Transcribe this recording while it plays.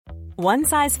One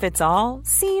size fits all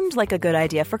seemed like a good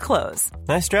idea for clothes.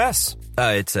 Nice dress.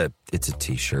 It's a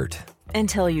t-shirt.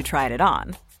 Until you tried it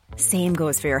on. Same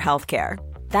goes for your healthcare.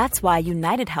 That's why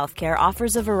United Healthcare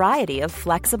offers a variety of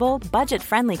flexible,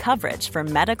 budget-friendly coverage for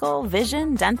medical,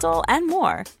 vision, dental, and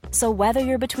more. So whether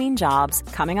you're between jobs,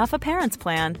 coming off a parent's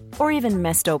plan, or even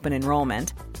missed open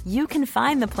enrollment, you can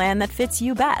find the plan that fits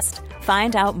you best.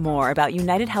 Find out more about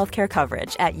United Healthcare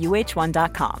coverage at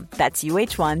uh1.com. That's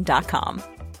uh1.com.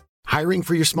 Hiring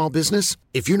for your small business?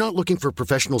 If you're not looking for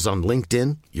professionals on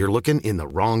LinkedIn, you're looking in the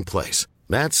wrong place.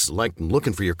 That's like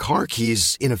looking for your car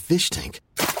keys in a fish tank.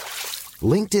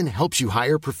 LinkedIn helps you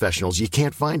hire professionals you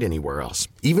can't find anywhere else,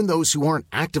 even those who aren't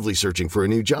actively searching for a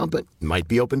new job but might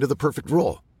be open to the perfect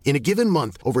role. In a given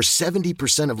month, over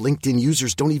 70% of LinkedIn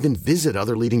users don't even visit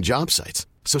other leading job sites.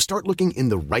 So start looking in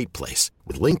the right place.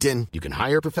 With LinkedIn, you can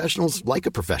hire professionals like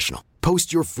a professional.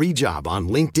 Post your free job on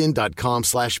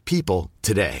linkedin.com/people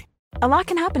today. A lot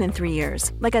can happen in 3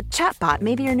 years, like a chatbot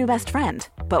may be your new best friend.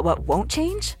 But what won't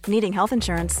change? Needing health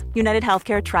insurance. United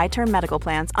Healthcare Tri-Term Medical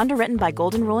Plans, underwritten by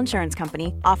Golden Rule Insurance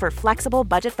Company, offer flexible,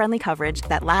 budget-friendly coverage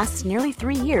that lasts nearly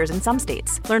 3 years in some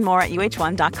states. Learn more at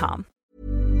uh1.com.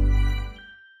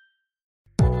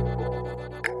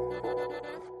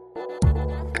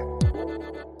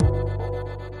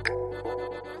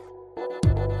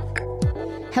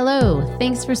 Hello,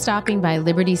 thanks for stopping by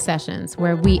Liberty Sessions,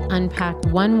 where we unpack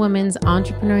one woman's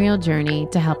entrepreneurial journey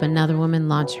to help another woman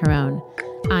launch her own.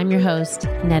 I'm your host,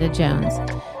 Netta Jones.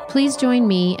 Please join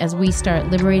me as we start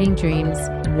liberating dreams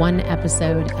one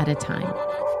episode at a time.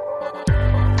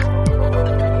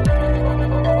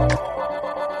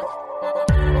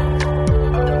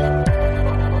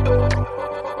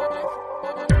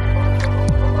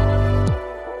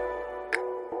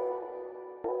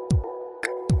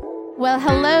 Well,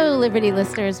 hello, Liberty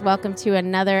listeners. Welcome to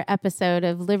another episode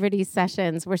of Liberty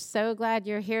Sessions. We're so glad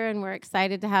you're here, and we're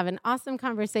excited to have an awesome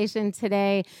conversation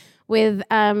today with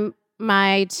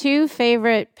my two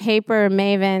favorite paper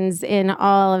mavens in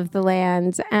all of the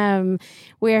land.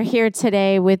 We're here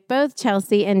today with both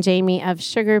Chelsea and Jamie of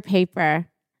Sugar Paper.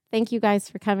 Thank you guys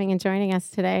for coming and joining us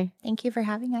today. Thank you for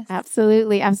having us.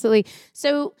 Absolutely, absolutely.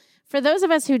 So, for those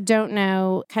of us who don't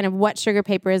know kind of what Sugar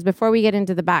Paper is, before we get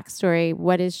into the backstory,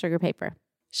 what is Sugar Paper?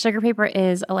 Sugar Paper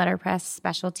is a letterpress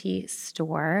specialty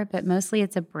store, but mostly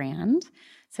it's a brand.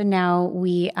 So now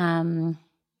we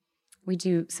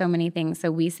do so many things.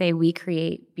 So we say we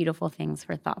create beautiful things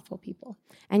for thoughtful people.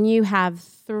 And you have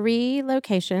 3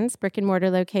 locations, brick and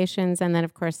mortar locations, and then,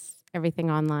 of course,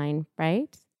 everything online, right?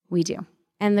 We do.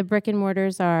 And the brick and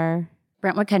mortars are?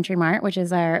 Brentwood Country Mart, which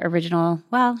is our original,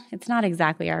 well, it's not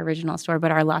exactly our original store, but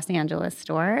our Los Angeles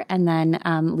store. And then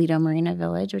Lido Marina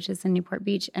Village, which is in Newport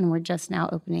Beach. And we're just now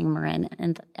opening Marin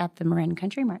at the Marin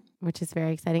Country Mart. Which is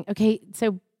very exciting. Okay,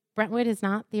 so Brentwood is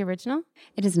not the original?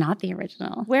 It is not the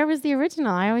original. Where was the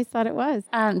original? I always thought it was.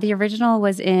 The original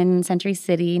was in Century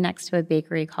City next to a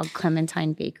bakery called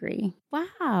Clementine Bakery.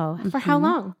 Wow. Mm-hmm. For how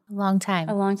long? A long time.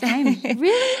 A long time.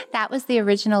 Really? That was the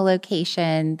original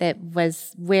location that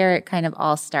was where it kind of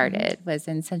all started, was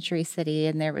in Century City,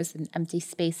 and there was an empty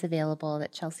space available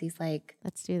that Chelsea's like,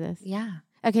 let's do this. Yeah.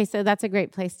 Okay, so that's a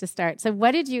great place to start. So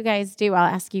what did you guys do?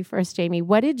 I'll ask you first, Jamie.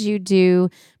 What did you do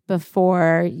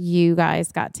before you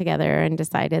guys got together and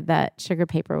decided that Sugar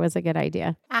Paper was a good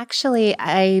idea? Actually,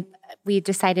 we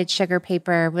decided Sugar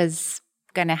Paper was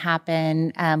going to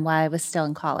happen while I was still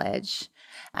in college.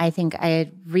 I think I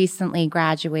had recently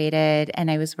graduated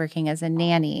and I was working as a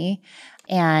nanny.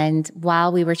 And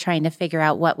while we were trying to figure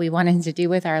out what we wanted to do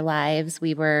with our lives,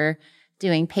 we were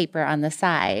doing paper on the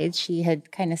side. She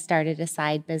had kind of started a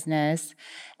side business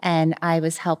and I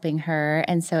was helping her.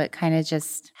 And so it kind of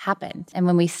just happened. And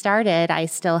when we started, I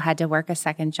still had to work a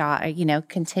second job,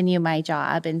 continue my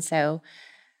job. And so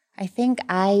I think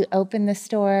I opened the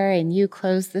store and you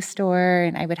closed the store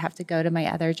and I would have to go to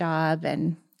my other job.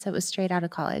 And so it was straight out of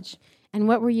college. And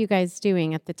what were you guys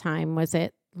doing at the time? Was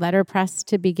it letterpress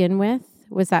to begin with?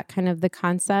 Was that kind of the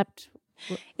concept?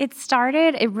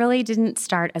 It really didn't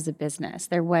start as a business.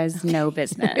 There was no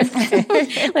business.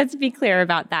 Let's be clear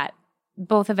about that.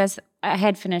 Both of us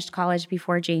had finished college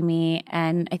before Jamie.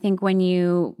 And I think when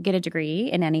you get a degree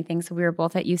in anything, so we were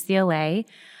both at UCLA,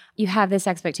 you have this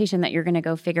expectation that you're going to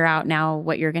go figure out now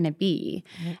what you're going to be.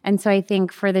 Mm-hmm. And so I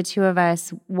think for the two of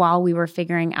us, while we were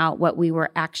figuring out what we were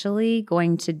actually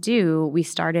going to do, we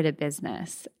started a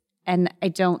business. And I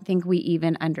don't think we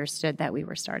even understood that we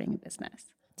were starting a business.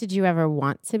 Did you ever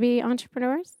want to be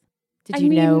entrepreneurs? Did you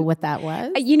know what that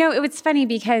was? It was funny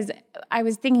because I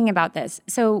was thinking about this.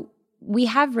 So we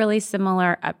have really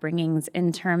similar upbringings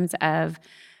in terms of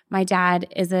My dad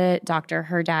is a doctor.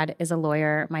 Her dad is a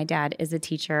lawyer. My dad is a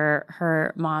teacher.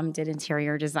 Her mom did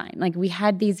interior design. Like we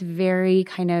had these very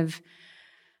kind of,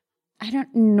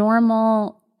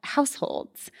 normal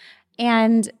households.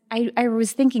 And I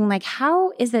was thinking, like,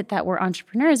 how is it that we're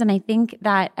entrepreneurs? And I think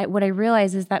that what I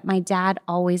realized is that my dad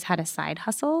always had a side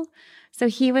hustle. So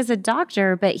he was a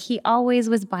doctor, but he always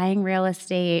was buying real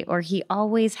estate, or he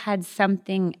always had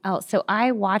something else. So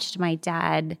I watched my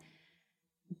dad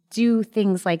do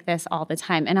things like this all the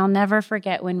time. And I'll never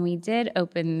forget when we did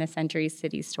open the Century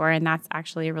City store, and that's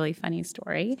actually a really funny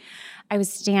story. I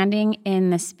was standing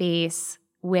in the space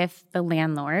with the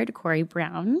landlord, Corey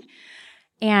Brown,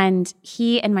 and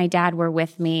he and my dad were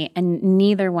with me, and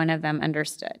neither one of them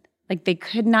understood. Like they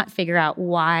could not figure out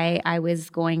why I was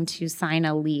going to sign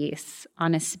a lease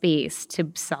on a space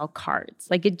to sell cards.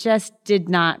 Like it just did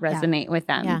not resonate with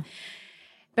them. Yeah.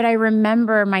 But I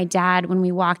remember my dad, when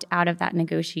we walked out of that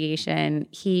negotiation,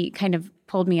 he kind of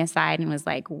pulled me aside and was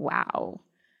like, wow,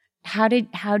 how do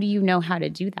you know how to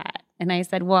do that? And I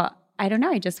said, well, I don't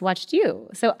know. I just watched you.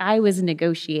 So I was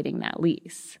negotiating that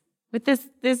lease with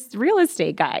this real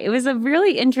estate guy. It was a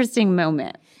really interesting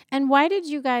moment. And why did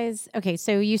you guys, okay,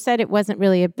 so you said it wasn't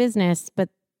really a business, but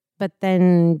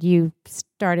then you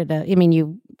started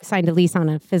you signed a lease on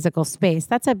a physical space.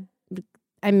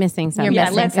 I'm missing something.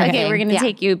 We're going to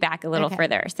take you back a little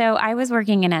further. So I was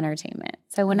working in entertainment.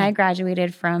 So when I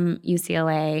graduated from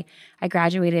UCLA, I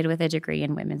graduated with a degree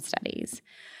in women's studies.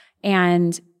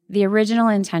 And the original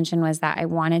intention was that I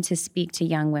wanted to speak to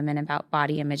young women about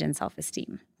body image and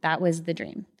self-esteem. That was the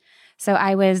dream. So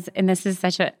I was, and this is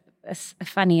such a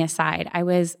funny aside, I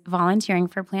was volunteering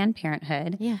for Planned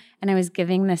Parenthood, and I was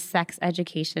giving this sex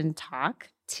education talk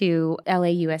to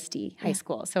LAUSD high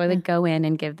school. So I would go in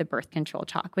and give the birth control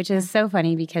talk, which is so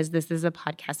funny because this is a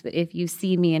podcast, but if you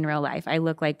see me in real life, I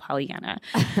look like Pollyanna.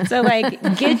 So like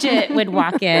Gidget would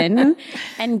walk in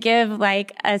and give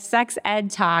like a sex ed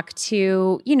talk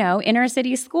to, inner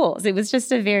city schools. It was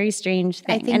just a very strange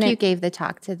thing. I think you gave the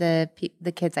talk to the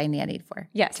kids I nannied for.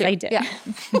 Yes, too. I did. Yeah.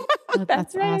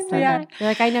 That's right. Awesome. Yeah. You're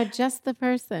like, I know just the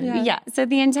person. Yeah. So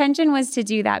the intention was to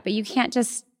do that, but you can't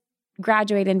just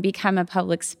graduate and become a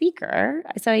public speaker.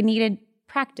 So I needed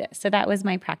practice. So that was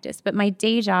my practice. But my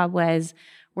day job was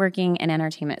working in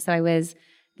entertainment. So I was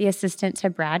the assistant to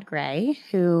Brad Gray,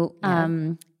 who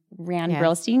ran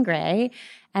Brillstein Gray,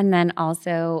 and then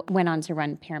also went on to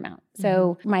run Paramount.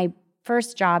 So my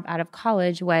first job out of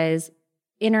college was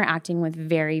interacting with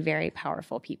very, very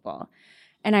powerful people.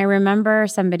 And I remember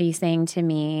somebody saying to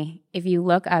me, if you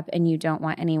look up and you don't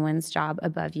want anyone's job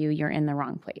above you, you're in the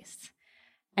wrong place.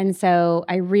 And so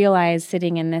I realized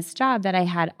sitting in this job that I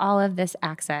had all of this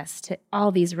access to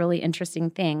all these really interesting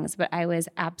things, but I was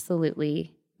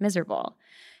absolutely miserable.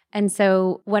 And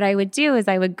so what I would do is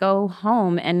I would go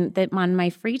home, and on my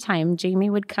free time, Jamie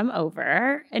would come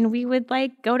over and we would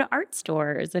like go to art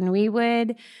stores, and we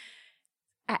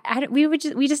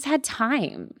just had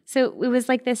time. So it was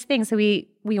like this thing. So we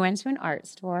went to an art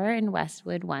store in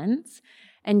Westwood once.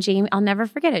 And Jamie, I'll never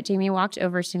forget it. Jamie walked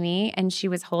over to me and she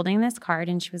was holding this card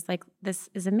and she was like, this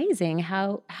is amazing.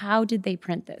 How did they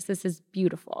print this? This is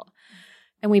beautiful.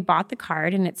 And we bought the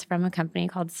card, and it's from a company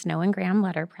called Snow and Graham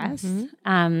Letterpress.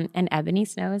 And Ebony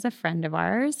Snow is a friend of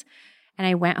ours. And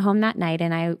I went home that night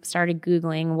and I started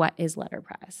Googling what is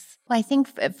letterpress. Well, I think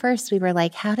at first we were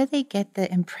like, how do they get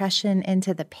the impression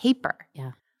into the paper?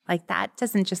 Yeah. Like that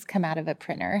doesn't just come out of a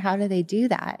printer. How do they do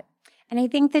that? And I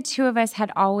think the two of us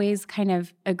had always kind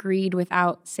of agreed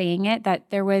without saying it that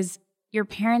your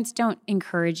parents don't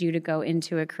encourage you to go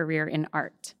into a career in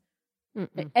art.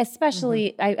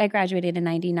 Especially, I graduated in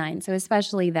 99. So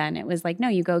especially then it was like, no,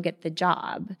 you go get the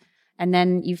job and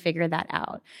then you figure that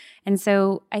out. And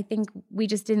so I think we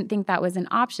just didn't think that was an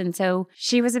option. So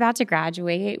she was about to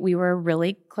graduate. We were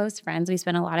really close friends. We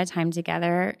spent a lot of time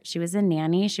together. She was a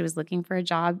nanny. She was looking for a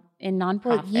job in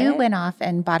nonprofit. Well, you went off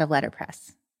and bought a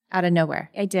letterpress. Out of nowhere.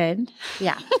 I did.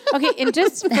 Yeah. Okay, and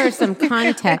just for some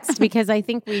context, because I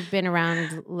think we've been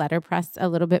around letterpress a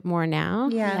little bit more now.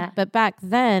 Yeah. But back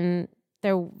then,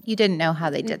 you didn't know how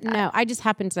they did that. No, I just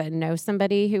happened to know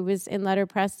somebody who was in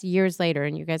letterpress years later,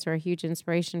 and you guys were a huge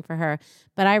inspiration for her.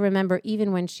 But I remember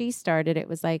even when she started, it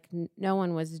was like no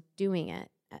one was doing it.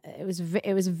 It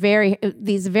was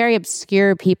these very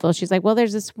obscure people. She's like, well,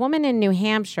 there's this woman in New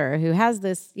Hampshire who has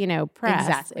this, press.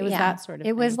 Exactly. It was that sort of thing.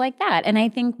 It was like that. And I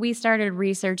think we started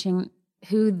researching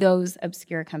who those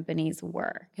obscure companies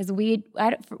were because we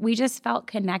just felt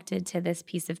connected to this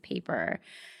piece of paper.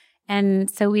 And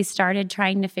so we started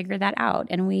trying to figure that out,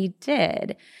 and we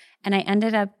did. And I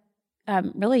ended up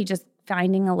really just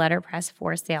finding a letterpress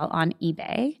for sale on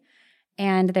eBay.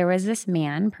 And there was this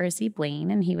man, Percy Blaine,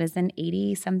 and he was an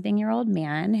 80-something-year-old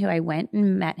man who I went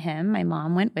and met him. My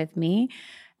mom went with me,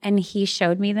 and he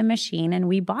showed me the machine, and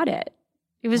we bought it.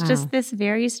 It was just this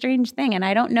very strange thing, and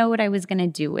I don't know what I was going to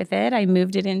do with it. I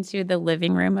moved it into the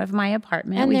living room of my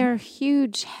apartment. And they're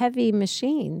huge, heavy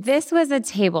machines. This was a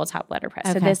tabletop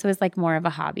letterpress, so this was like more of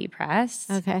a hobby press.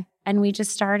 Okay. And we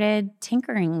just started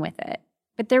tinkering with it.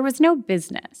 But there was no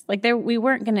business. Like we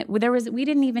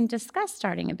didn't even discuss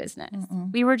starting a business.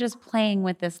 We were just playing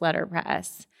with this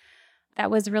letterpress.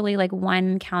 That was really like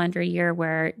one calendar year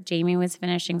where Jamie was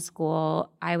finishing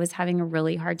school. I was having a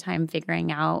really hard time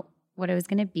figuring out what I was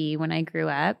going to be when I grew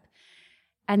up.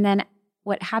 And then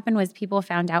what happened was people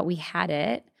found out we had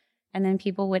it. And then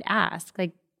people would ask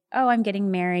like, oh, I'm getting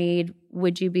married.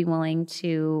 Would you be willing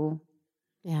to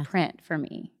print for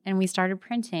me? And we started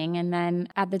printing. And then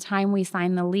at the time we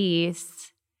signed the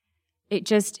lease,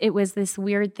 it was this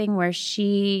weird thing where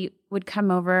she would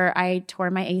come over. I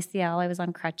tore my ACL. I was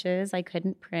on crutches. I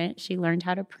couldn't print. She learned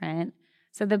how to print.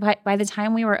 So by the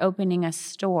time we were opening a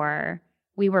store,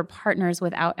 we were partners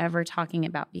without ever talking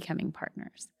about becoming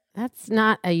partners. That's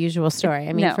not a usual story.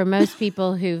 I mean, for most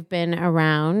people who've been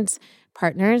around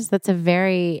partners, that's a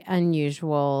very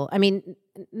unusual, I mean,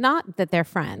 not that they're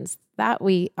friends, that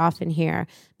we often hear,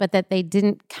 but that they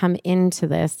didn't come into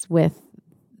this with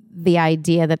the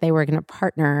idea that they were going to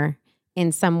partner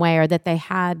in some way, or that they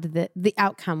had the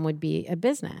outcome would be a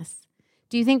business.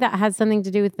 Do you think that has something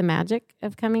to do with the magic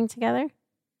of coming together?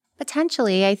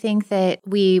 Potentially. I think that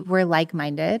we were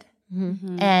like-minded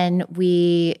and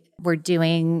we were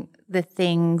doing the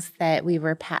things that we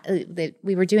were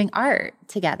doing art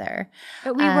together.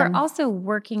 But we were also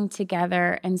working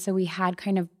together, and so we had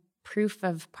kind of proof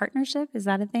of partnership. Is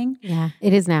that a thing? Yeah,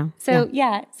 it is now. So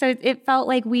so it felt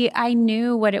like I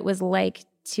knew what it was like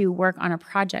to work on a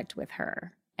project with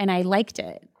her, and I liked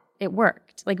it. It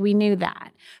worked. Like we knew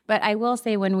that. But I will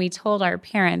say when we told our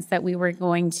parents that we were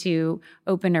going to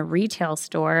open a retail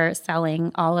store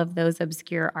selling all of those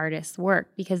obscure artists' work,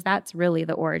 because that's really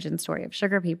the origin story of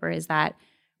Sugar Paper, is that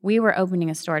we were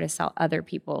opening a store to sell other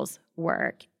people's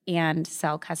work and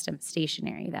sell custom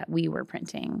stationery that we were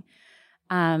printing.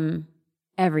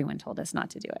 Everyone told us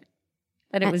not to do it.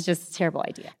 That it was just a terrible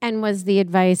idea. And was the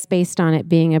advice based on it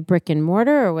being a brick and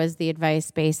mortar, or was the advice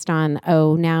based on,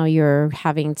 oh, now you're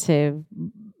having to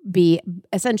be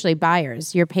essentially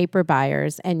buyers, you're paper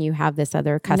buyers, and you have this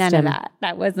other custom? None of that.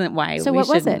 That wasn't why. So what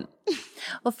was it?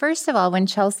 Well, first of all, when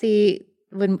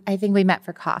I think we met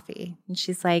for coffee, and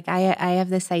she's like, I have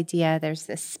this idea. There's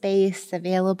this space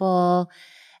available,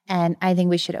 and I think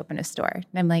we should open a store. And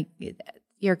I'm like,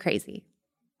 you're crazy.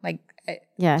 Like,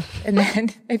 yeah. And then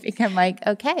I think I'm like,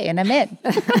 okay, and I'm in.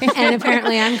 And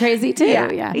apparently I'm crazy too.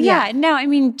 Yeah. No, I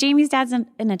mean, Jamie's dad's an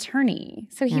attorney.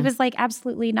 So he was like,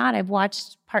 absolutely not. I've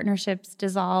watched partnerships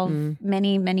dissolve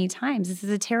many, many times. This is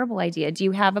a terrible idea. Do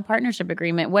you have a partnership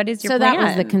agreement? What is your plan? So that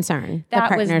was the concern.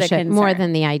 That was the concern. More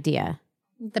than the idea.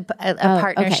 A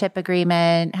partnership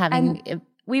agreement, having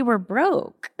we were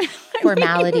broke.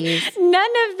 formalities.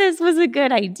 None of this was a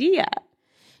good idea.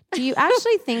 Do you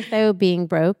actually think, though, being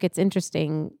broke, it's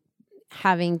interesting,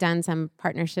 having done some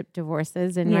partnership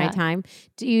divorces in my time,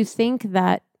 do you think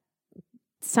that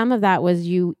some of that was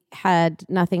you had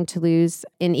nothing to lose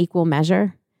in equal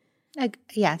measure?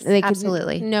 Yes,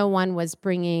 absolutely. No one was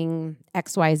bringing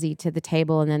XYZ to the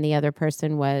table, and then the other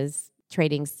person was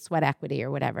trading sweat equity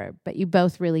or whatever, but you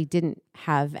both really didn't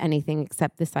have anything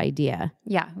except this idea.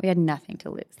 Yeah, we had nothing to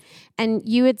lose. And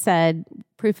you had said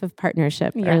proof of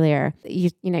partnership earlier.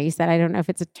 You said, I don't know if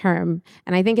it's a term,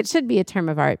 and I think it should be a term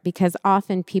of art, because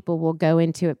often people will go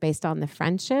into it based on the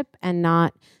friendship and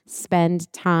not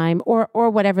spend time, or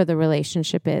whatever the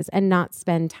relationship is, and not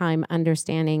spend time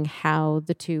understanding how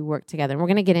the two work together. And we're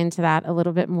going to get into that a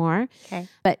little bit more. Okay.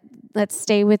 But let's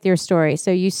stay with your story.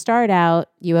 So you start out,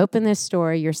 you open this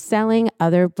store, you're selling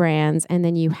other brands, and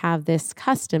then you have this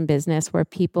custom business where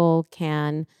people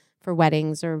can, for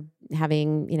weddings or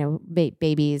having,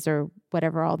 babies or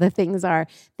whatever all the things are,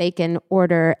 they can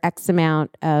order X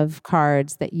amount of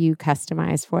cards that you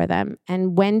customize for them.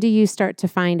 And when do you start to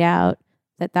find out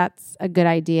that that's a good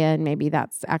idea and maybe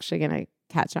that's actually going to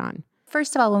catch on?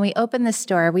 First of all, when we opened the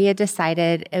store, we had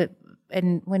decided,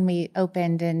 and when we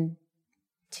opened in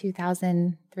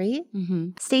 2003,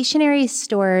 stationery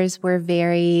stores were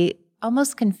very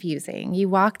almost confusing. You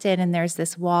walked in and there's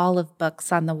this wall of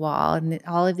books on the wall and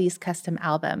all of these custom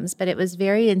albums, but it was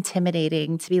very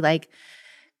intimidating to be like,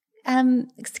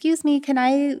 excuse me, can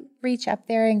I reach up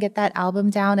there and get that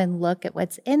album down and look at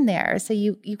what's in there? So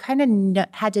you kind of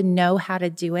had to know how to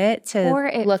do it to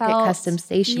look at custom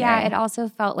stationery. Yeah, it also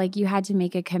felt like you had to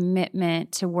make a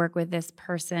commitment to work with this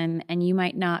person, and you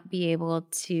might not be able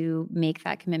to make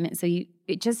that commitment. So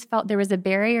it just felt there was a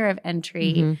barrier of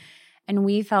entry. Mm-hmm. And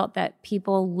we felt that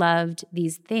people loved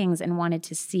these things and wanted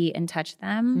to see and touch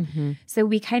them. Mm-hmm. So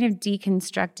we kind of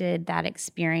deconstructed that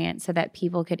experience so that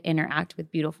people could interact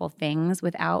with beautiful things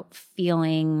without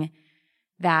feeling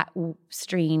that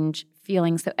strange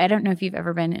feeling. So I don't know if you've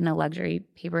ever been in a luxury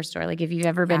paper store. Like if you've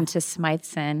ever been to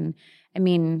Smythson, I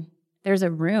mean, there's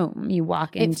a room you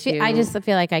walk into. I just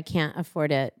feel like I can't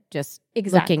afford it just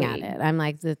looking at it. I'm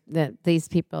like, these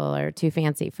people are too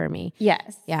fancy for me.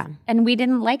 Yes. Yeah. And we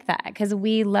didn't like that because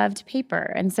we loved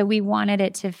paper. And so we wanted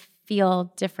it to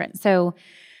feel different. So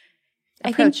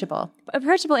approachable.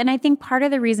 And I think part of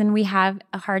the reason we have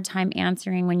a hard time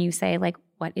answering when you say, like,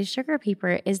 what is sugar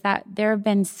paper, is that there have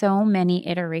been so many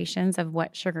iterations of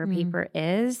what sugar paper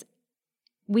is.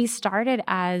 We started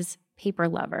as paper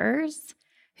lovers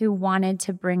who wanted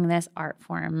to bring this art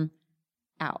form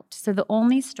out. So the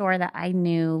only store that I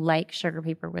knew like sugar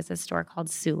paper was a store called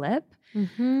Sulip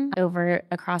over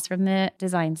across from the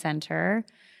design center.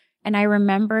 And I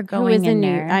remember going in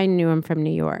there. I knew him from New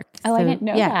York. Oh, I didn't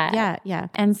know that. Yeah.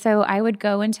 And so I would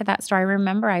go into that store. I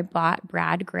remember I bought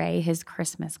Brad Gray his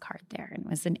Christmas card there, and it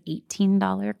was an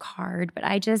 $18 card. But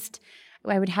I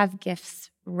would have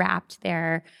gifts wrapped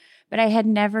there. But I had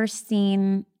never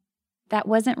seen, that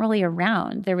wasn't really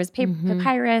around. There was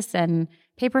papyrus, and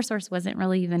Paper Source wasn't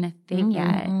really even a thing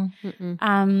yet.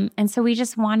 And so we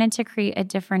just wanted to create a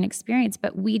different experience,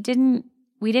 but we didn't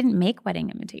make wedding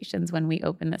invitations when we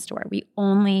opened the store. We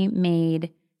only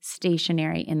made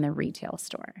stationery in the retail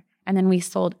store. And then we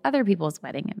sold other people's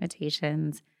wedding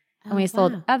invitations, and we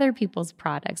sold other people's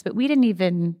products, but we didn't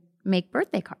even make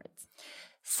birthday cards.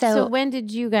 So when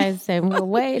did you guys say, well,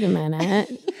 wait a minute,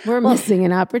 we're missing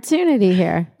an opportunity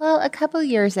here? Well, a couple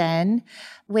years in,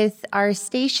 with our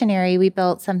stationery, we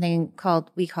built something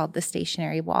we called the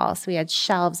stationery wall. So we had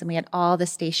shelves and we had all the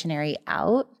stationery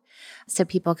out so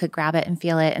people could grab it and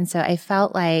feel it. And so I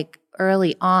felt like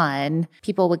early on,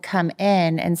 people would come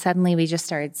in and suddenly we just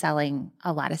started selling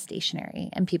a lot of stationery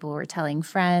and people were telling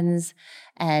friends.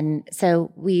 And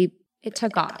so it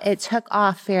took off. It took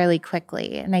off fairly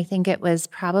quickly. And I think it was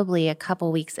probably a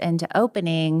couple weeks into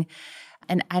opening.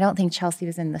 And I don't think Chelsea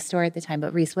was in the store at the time,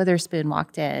 but Reese Witherspoon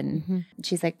walked in. Mm-hmm. And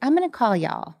she's like, I'm going to call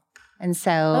y'all. And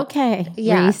so,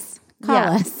 Reese,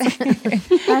 call us.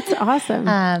 That's awesome.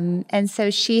 And so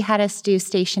she had us do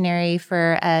stationery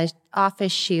for a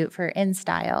office shoot for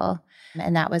InStyle.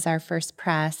 And that was our first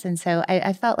press. And so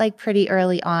I felt like pretty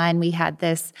early on, we had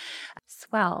this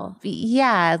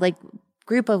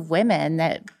group of women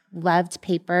that loved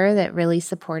paper, that really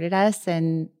supported us,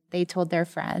 and they told their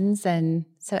friends, and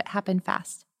so it happened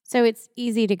fast. So it's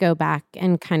easy to go back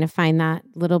and kind of find that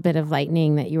little bit of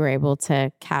lightning that you were able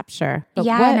to capture. But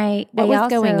what was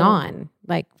going on?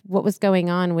 Like, what was going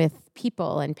on with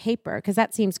people and paper? Because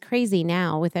that seems crazy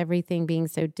now with everything being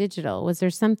so digital. Was there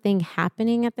something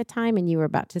happening at the time? And you were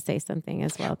about to say something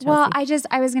as well, Chelsea. Well,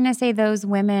 I was going to say those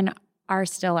women are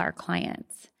still our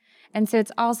clients. And so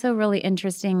it's also really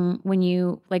interesting when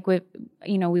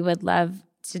we would love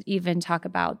to even talk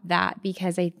about that,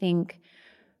 because I think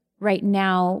right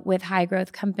now with high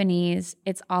growth companies,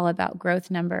 it's all about growth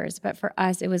numbers. But for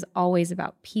us, it was always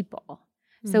about people.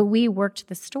 Mm-hmm. So we worked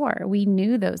the store. We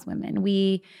knew those women.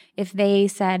 If they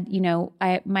said,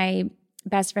 my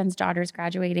best friend's daughter's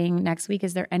graduating next week,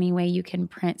 is there any way you can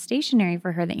print stationery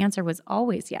for her? The answer was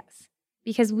always yes,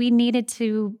 because we needed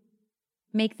to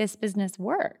make this business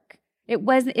work. It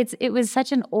was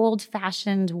such an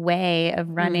old-fashioned way of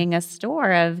running a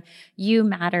store, of you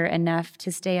matter enough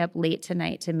to stay up late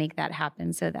tonight to make that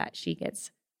happen so that she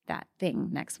gets that thing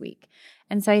next week.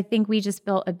 And so I think we just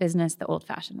built a business the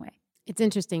old-fashioned way. It's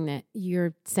interesting that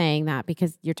you're saying that,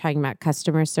 because you're talking about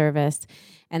customer service,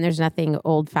 and there's nothing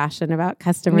old-fashioned about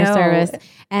customer service.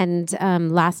 And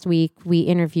last week, we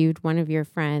interviewed one of your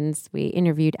friends. We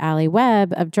interviewed Allie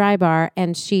Webb of Dry Bar,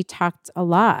 and she talked a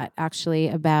lot, actually,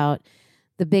 about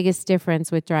the biggest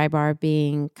difference with Dry Bar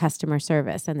being customer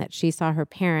service, and that she saw her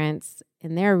parents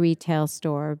in their retail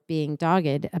store being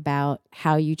dogged about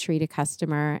how you treat a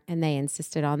customer, and they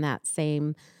insisted on that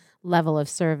same level of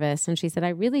service. And she said, I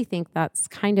really think that's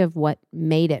kind of what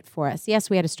made it for us. Yes,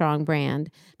 we had a strong brand,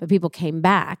 but people came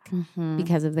back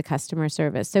because of the customer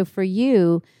service. So for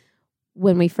you,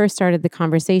 when we first started the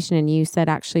conversation and you said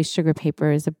actually Sugar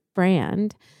Paper is a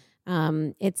brand,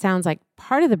 It sounds like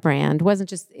part of the brand wasn't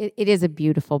just, it is a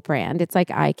beautiful brand. It's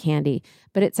like eye candy,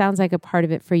 but it sounds like a part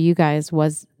of it for you guys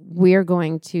was we're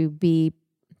going to be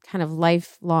kind of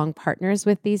lifelong partners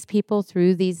with these people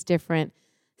through these different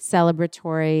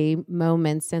celebratory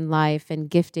moments in life and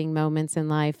gifting moments in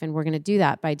life. And we're going to do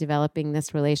that by developing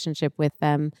this relationship with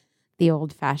them the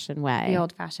old-fashioned way. The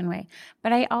old-fashioned way.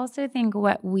 But I also think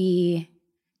what we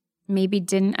maybe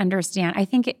didn't understand, I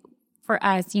think for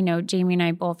us, Jamie and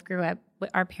I both grew up,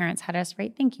 our parents had us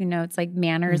write thank you notes, like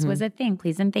manners was a thing,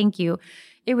 please and thank you.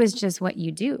 It was just what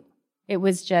you do. It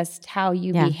was just how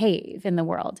you behave in the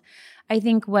world. I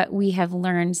think what we have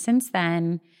learned since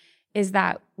then is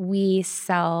that we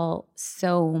sell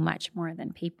so much more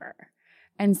than paper.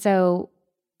 And so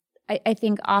I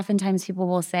think oftentimes people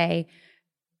will say,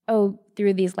 oh,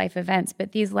 through these life events,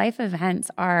 but these life events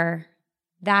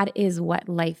that is what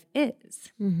life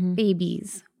is.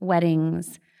 Babies,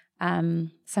 weddings,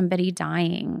 somebody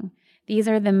dying. These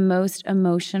are the most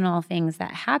emotional things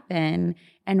that happen,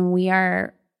 and we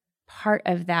are part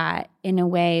of that in a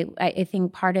way. I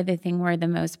think part of the thing we're the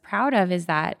most proud of is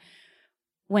that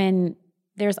when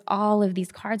there's all of these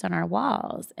cards on our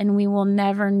walls and we will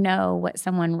never know what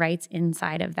someone writes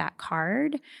inside of that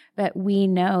card, but we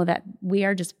know that we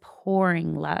are just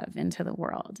pouring love into the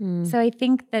world. So I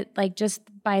think that just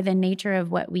by the nature of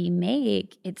what we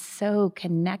make, it's so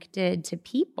connected to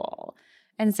people.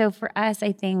 And so for us,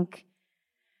 I think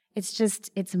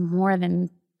it's more than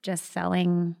just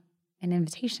selling an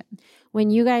invitation.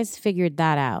 When you guys figured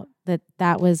that out,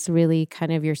 that was really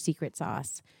kind of your secret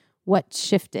sauce, what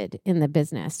shifted in the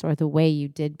business or the way you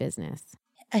did business?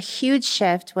 A huge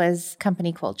shift was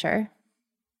company culture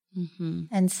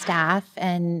and staff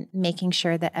and making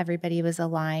sure that everybody was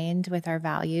aligned with our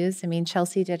values. I mean,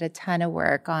 Chelsea did a ton of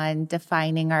work on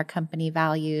defining our company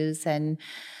values and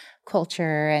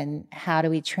culture and how do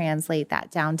we translate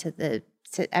that down to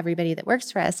everybody that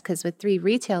works for us. Because with 3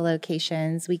 retail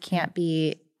locations, we can't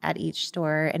be at each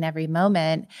store in every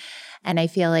moment. And I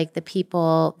feel like the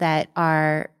people that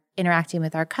are interacting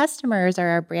with our customers are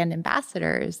our brand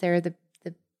ambassadors. They're the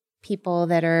people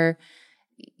that are,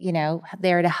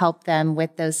 there to help them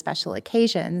with those special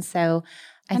occasions. So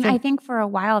I think for a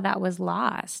while that was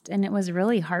lost, and it was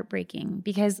really heartbreaking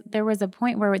because there was a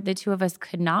point where the two of us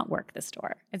could not work the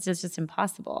store. It's just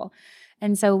impossible.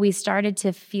 And so we started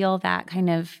to feel that kind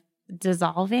of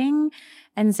dissolving.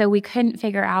 And so we couldn't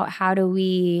figure out how do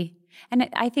we. And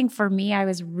I think for me, I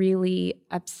was really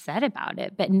upset about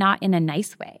it, but not in a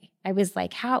nice way. I was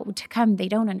like, how to come? They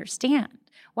don't understand.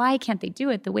 Why can't they do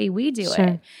it the way we do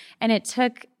it? And it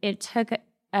took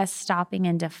us stopping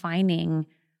and defining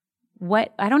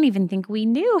what, I don't even think we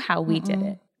knew how we did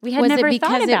it. We had never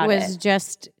thought about it. Was it because it was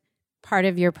just part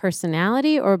of your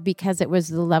personality or because it was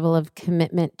the level of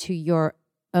commitment to your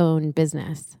own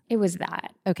business? It was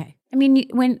that. Okay. I mean,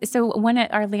 when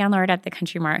our landlord at the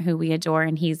Country Mart, who we adore,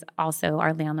 and he's also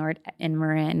our landlord in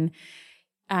Marin,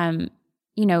 I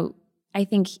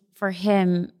think for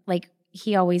him,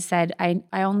 he always said, I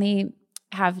only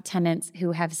have tenants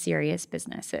who have serious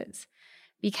businesses,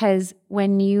 because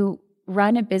when you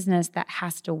run a business that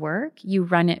has to work, you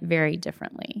run it very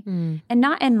differently, and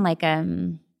not in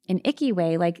an icky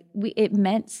way. It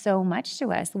meant so much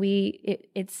to us.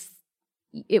 It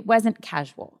wasn't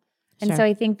casual. And so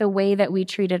I think the way that we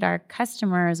treated our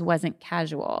customers wasn't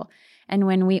casual. And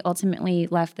when we ultimately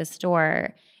left the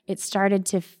store, it started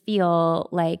to feel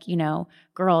like,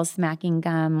 girls smacking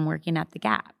gum working at the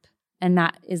Gap. And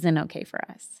that isn't okay for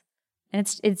us. And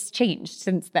it's changed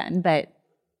since then. But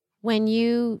when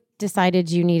you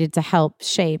decided you needed to help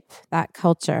shape that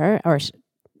culture, or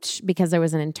because there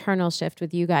was an internal shift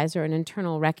with you guys or an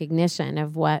internal recognition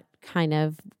of what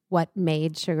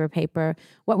made Sugar Paper,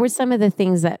 what were some of the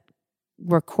things that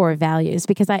were core values?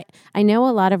 Because I know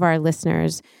a lot of our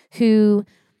listeners who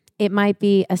it might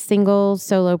be a single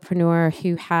solopreneur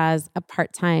who has a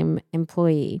part-time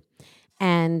employee,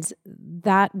 and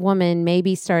that woman may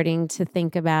be starting to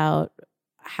think about,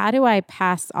 how do I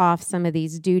pass off some of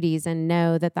these duties and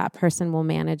know that that person will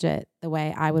manage it the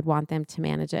way I would want them to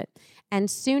manage it? And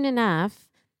soon enough,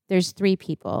 there's 3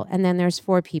 people, and then there's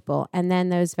 4 people, and then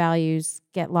those values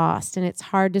get lost. And it's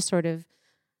hard to sort of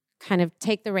kind of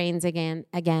take the reins again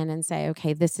and say,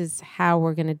 okay, this is how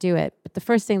we're going to do it. But the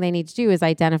first thing they need to do is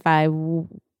identify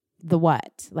the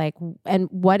what, and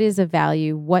what is a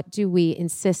value? What do we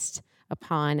insist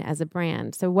upon as a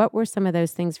brand? So what were some of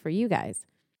those things for you guys?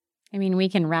 I mean, we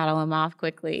can rattle them off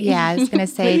quickly. Yeah, I was going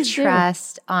to say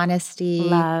trust, honesty,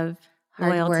 love,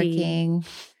 hardworking.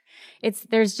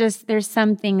 There's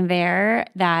something there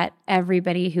that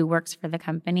everybody who works for the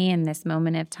company in this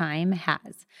moment of time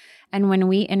has. And when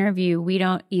we interview, we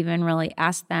don't even really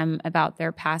ask them about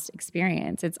their past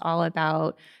experience. It's all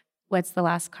about, what's the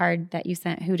last card that you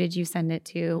sent? Who did you send it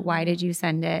to? Why did you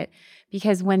send it?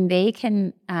 Because when they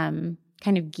can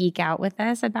kind of geek out with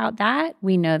us about that,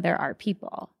 we know they're our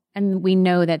people and we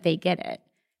know that they get it.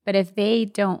 But if they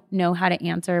don't know how to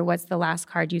answer what's the last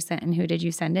card you sent and who did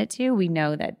you send it to, we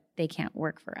know that they can't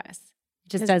work for us. It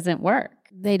just doesn't work.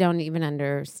 They don't even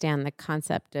understand the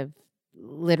concept of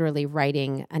literally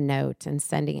writing a note and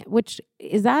sending it, which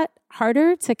is that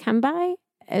harder to come by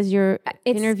as you're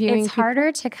interviewing? It's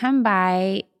harder to come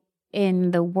by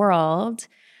in the world,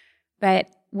 but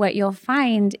what you'll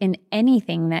find in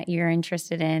anything that you're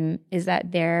interested in is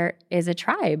that there is a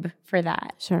tribe for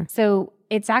that. Sure. So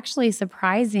it's actually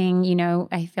surprising,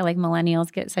 I feel like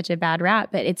millennials get such a bad rap,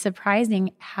 but it's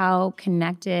surprising how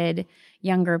connected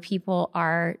younger people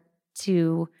are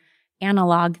to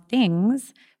analog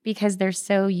things because they're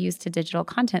so used to digital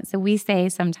content. So we say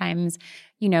sometimes,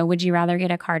 would you rather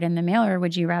get a card in the mail or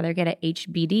would you rather get a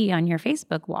HBD on your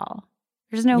Facebook wall?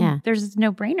 There's no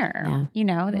brainer.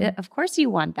 Yeah. Of course you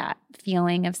want that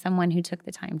feeling of someone who took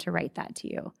the time to write that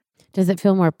to you. Does it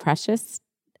feel more precious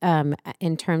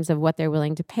in terms of what they're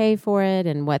willing to pay for it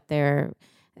and what they're,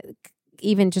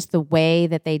 even just the way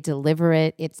that they deliver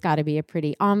it? It's got to be a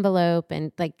pretty envelope.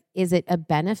 And is it a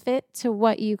benefit to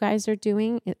what you guys are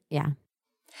doing? Yeah.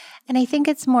 And I think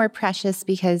it's more precious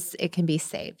because it can be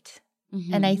saved.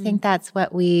 Mm-hmm. And I think that's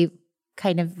what we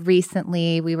kind of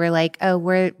recently, we were like, oh,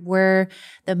 we're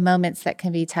the moments that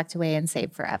can be tucked away and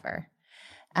saved forever.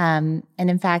 And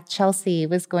in fact, Chelsea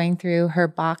was going through her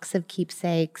box of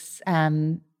keepsakes.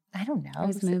 I don't know. I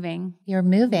was moving. You're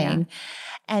moving. Yeah.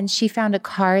 And she found a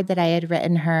card that I had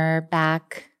written her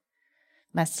back,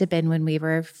 must have been when we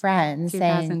were friends.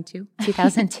 2002.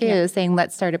 2002, yeah. Saying,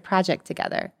 let's start a project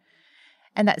together.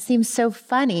 And that seems so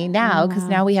funny now because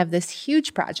now we have this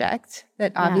huge project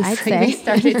that obviously we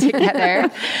started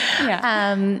together.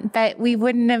 Yeah. But we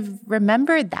wouldn't have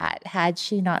remembered that had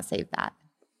she not saved that.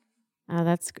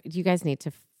 Oh, you guys need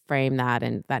to frame that,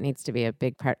 and that needs to be a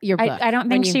big part. Your book. I don't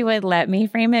think she would let me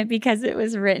frame it because it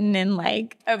was written in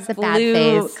a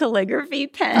blue calligraphy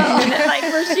pen,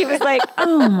 where she was like,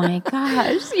 "Oh my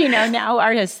gosh!" Now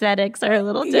our aesthetics are a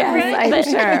little different.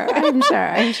 Yes,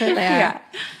 I'm sure they are. Yeah.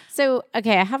 So,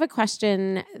 okay, I have a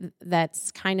question that's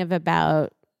kind of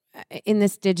about in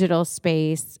this digital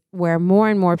space where more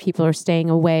and more people are staying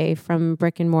away from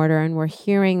brick and mortar, and we're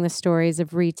hearing the stories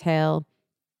of retail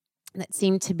that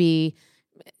seem to be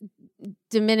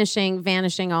diminishing,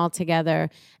 vanishing altogether.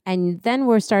 And then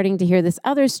we're starting to hear this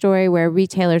other story where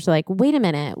retailers are like, wait a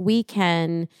minute, we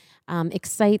can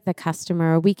excite the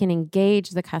customer, we can engage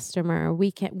the customer,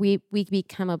 we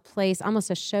become a place, almost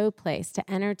a show place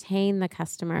to entertain the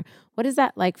customer. What is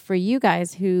that like for you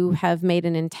guys who have made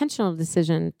an intentional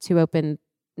decision to open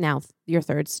now your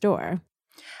third store?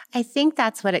 I think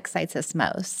that's what excites us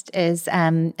most is,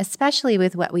 especially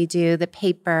with what we do, the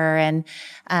paper and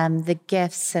the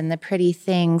gifts and the pretty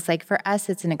things. Like for us,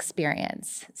 it's an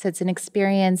experience. So it's an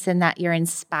experience in that you're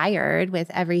inspired with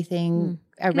everything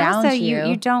around and also, you.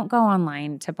 You don't go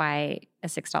online to buy a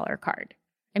 $6 card.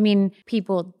 I mean,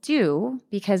 people do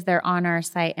because they're on our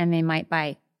site and they might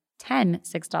buy 10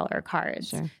 $6 cards.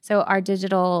 Sure. So our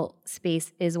digital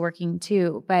space is working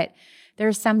too. But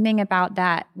there's something about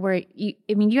that where you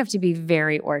have to be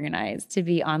very organized to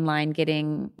be online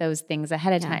getting those things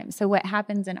ahead of time. So what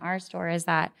happens in our store is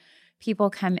that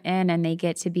people come in and they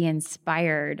get to be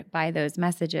inspired by those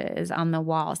messages on the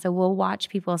wall. So we'll watch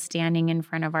people standing in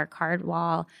front of our card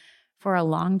wall for a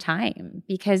long time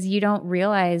because you don't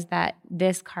realize that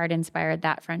this card inspired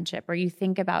that friendship, or you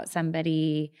think about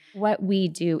somebody. What we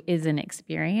do is an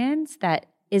experience that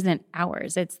isn't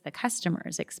ours. It's the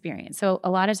customer's experience. So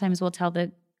a lot of times we'll tell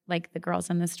the girls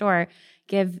in the store,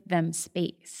 give them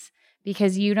space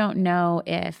because you don't know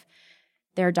if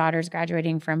their daughter's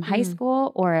graduating from high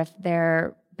school or if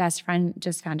their best friend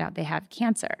just found out they have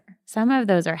cancer. Some of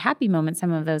those are happy moments.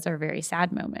 Some of those are very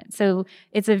sad moments. So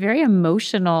it's a very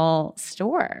emotional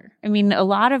store. I mean, a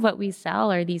lot of what we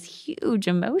sell are these huge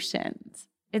emotions.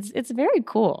 It's very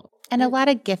cool. And a lot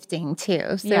of gifting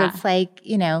too. So it's like,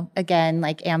 again,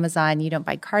 like Amazon, you don't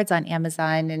buy cards on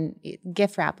Amazon, and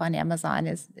gift wrap on Amazon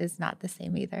is not the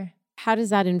same either. How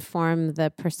does that inform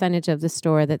the percentage of the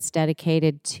store that's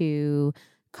dedicated to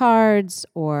cards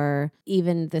or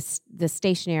even the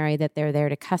stationery that they're there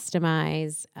to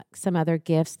customize, some other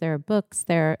gifts? There are books,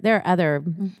 there are other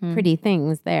pretty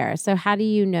things there. So how do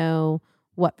you know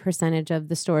what percentage of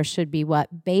the store should be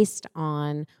what based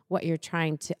on what you're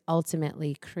trying to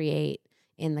ultimately create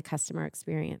in the customer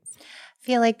experience? I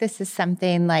feel like this is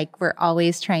something like we're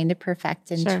always trying to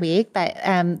perfect and tweak, but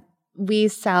we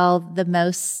sell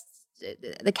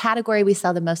the category we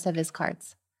sell the most of is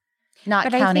cards, not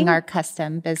counting our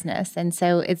custom business. And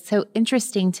so it's so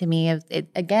interesting to me,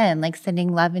 again, like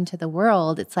sending love into the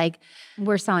world. It's like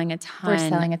we're selling a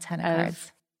ton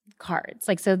of cards.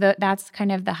 Like, so that's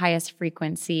kind of the highest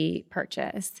frequency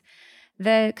purchase.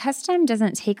 The custom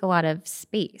doesn't take a lot of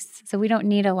space. So we don't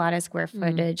need a lot of square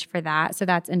footage for that. So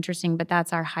that's interesting, but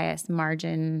that's our highest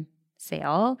margin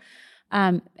sale.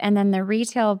 And then the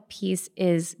retail piece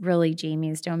is really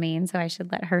Jamie's domain, so I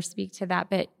should let her speak to that.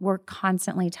 But we're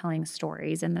constantly telling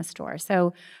stories in the store.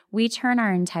 So we turn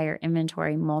our entire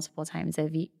inventory multiple times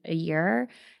a year.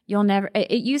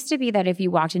 It used to be that if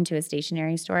you walked into a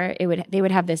stationery store, they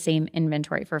would have the same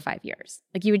inventory for 5 years.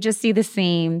 Like you would just see the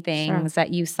same things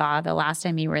that you saw the last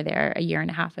time you were there a year and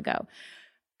a half ago.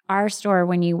 Our store,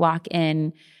 when you walk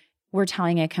in, we're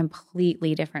telling a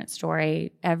completely different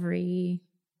story every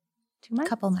 2 months?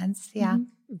 Couple months, yeah.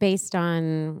 Mm-hmm. Based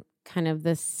on kind of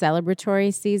the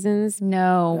celebratory seasons?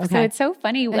 No. Okay. So it's so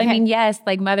funny. Okay. I mean, yes,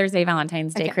 like Mother's Day,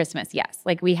 Valentine's Day, Christmas, yes.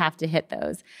 Like we have to hit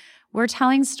those. We're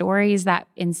telling stories that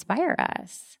inspire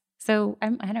us. So I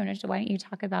don't know, why don't you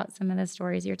talk about some of the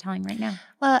stories you're telling right now?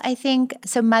 Well, I think,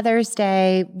 so Mother's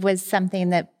Day was something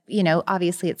that,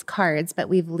 obviously it's cards, but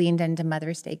we've leaned into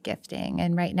Mother's Day gifting.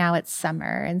 And right now it's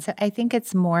summer. And so I think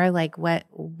it's more like what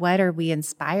are we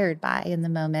inspired by in the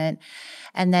moment?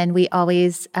 And then we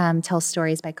always tell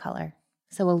stories by color.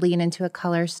 So we'll lean into a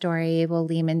color story. We'll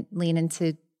lean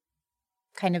into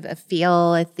kind of a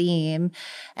feel, a theme.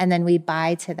 And then we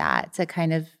buy to that to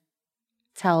kind of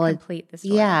complete the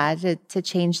story. Yeah, to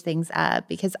change things up.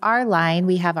 Because our line,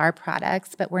 we have our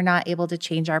products, but we're not able to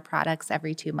change our products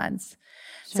every 2 months.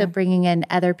 Sure. So bringing in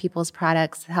other people's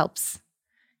products helps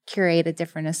curate a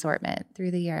different assortment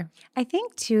through the year. I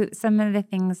think too, some of the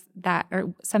things that are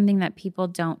something that people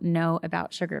don't know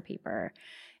about Sugar Paper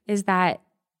is that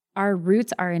our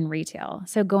roots are in retail.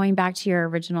 So going back to your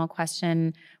original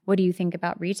question, what do you think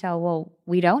about retail? Well,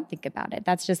 we don't think about it.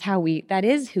 That's just that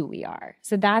is who we are.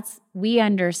 So we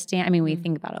understand. I mean, we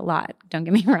think about it a lot, don't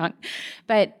get me wrong,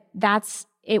 but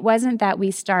it wasn't that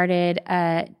we started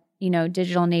a,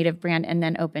 digital native brand and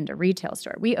then opened a retail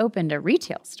store. We opened a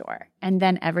retail store and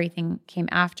then everything came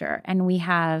after. And we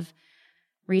have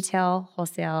retail,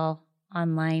 wholesale,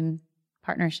 online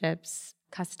partnerships,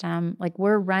 custom, like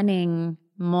we're running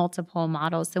multiple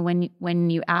models. So when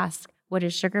you ask what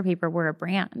is Sugar Paper, we're a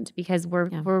brand because we're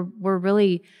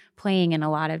really playing in a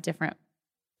lot of different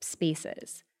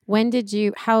spaces.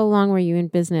 How long were you in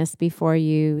business before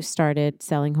you started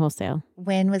selling wholesale?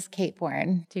 When was Kate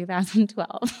born? 2012.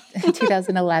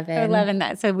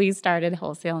 2011. So we started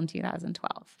wholesale in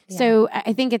 2012. Yeah. So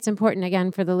I think it's important,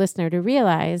 again, for the listener to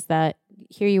realize that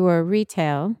here you were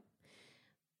retail,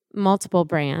 multiple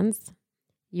brands,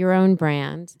 your own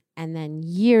brand, and then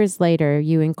years later,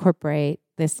 you incorporate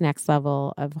this next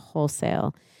level of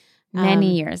wholesale.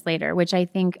 Many years later, which I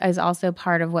think is also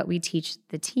part of what we teach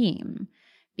the team,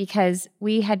 because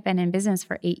we had been in business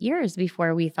for 8 years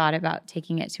before we thought about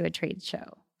taking it to a trade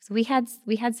show. So we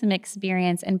had some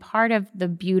experience, and part of the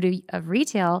beauty of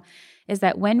retail is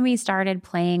that when we started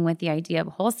playing with the idea of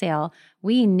wholesale,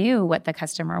 we knew what the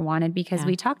customer wanted because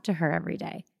we talked to her every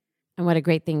day. And what a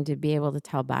great thing to be able to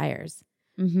tell buyers.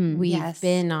 Mm-hmm. We've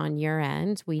been on your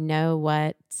end. We know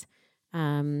what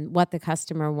the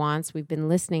customer wants. We've been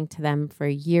listening to them for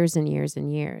years and years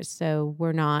and years. So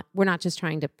we're not just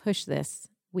trying to push this.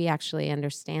 We actually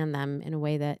understand them in a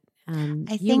way that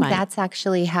I think that's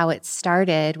actually how it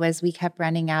started. Was we kept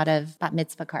running out of bat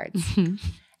mitzvah cards,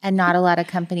 and not a lot of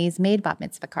companies made bat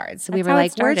mitzvah cards. So we were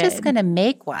like, we're just going to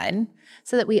make one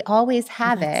so that we always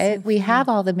have it. So we have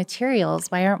all the materials.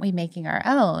 Why aren't we making our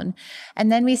own? And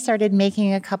then we started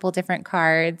making a couple different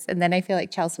cards. And then I feel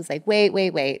like Chelsea was like, wait.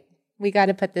 We got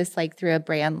to put this like through a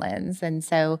brand lens. And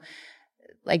so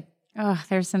like,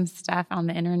 there's some stuff on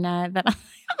the internet that I'm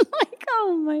like,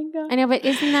 oh my God. I know, but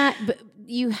but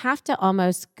you have to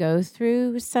almost go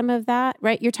through some of that,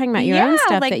 right? You're talking about your own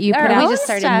stuff that you put out. We just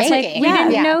started making. We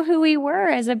didn't know who we were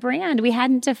as a brand. We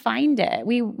hadn't defined it.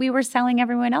 We were selling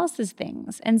everyone else's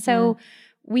things. And so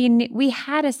we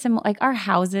had a similar, like our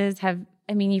houses have,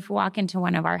 I mean, if you walk into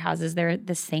one of our houses, they're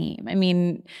the same. I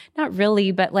mean, not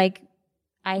really, but like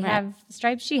I have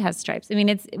stripes, she has stripes. I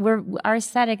mean, our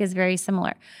aesthetic is very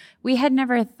similar. We had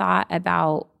never thought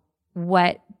about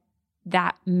what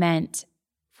that meant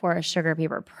for a Sugar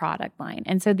Paper product line.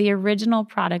 And so the original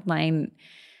product line,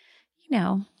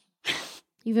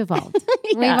 You've evolved.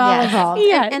 We've all evolved.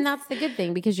 Yes. And that's the good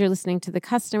thing, because you're listening to the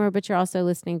customer, but you're also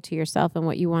listening to yourself and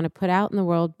what you want to put out in the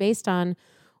world based on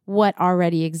what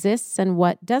already exists and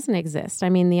what doesn't exist. I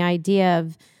mean, the idea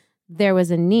of there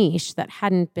was a niche that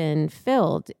hadn't been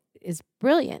filled is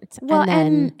brilliant. Well,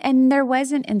 and there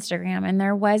wasn't Instagram, and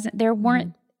there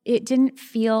weren't, it didn't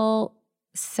feel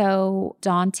so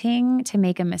daunting to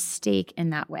make a mistake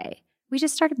in that way. We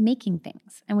just started making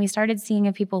things, and we started seeing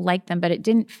if people liked them, but it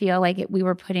didn't feel like we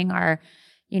were putting our,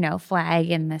 flag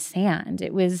in the sand.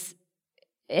 It was,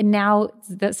 and now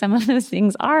some of those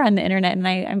things are on the internet,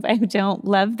 and I don't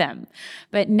love them,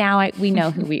 but now we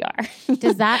know who we are.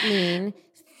 Does that mean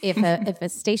if a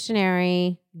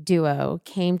stationary duo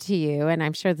came to you, and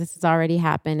I'm sure this has already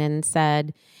happened, and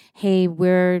said, hey,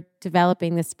 we're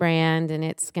developing this brand and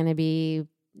it's going to be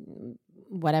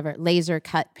whatever, laser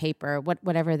cut paper,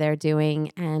 whatever they're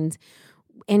doing, and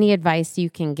any advice you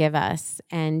can give us.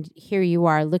 And here you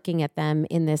are looking at them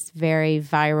in this very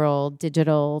viral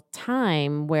digital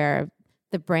time where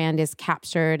the brand is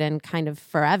captured and kind of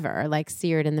forever, like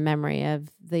seared in the memory of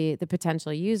the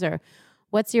potential user.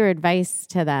 What's your advice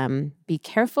to them? Be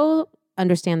careful,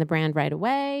 understand the brand right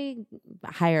away,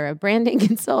 hire a branding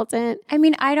consultant. I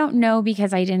mean, I don't know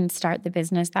because I didn't start the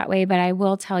business that way, but I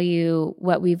will tell you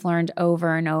what we've learned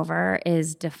over and over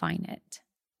is define it.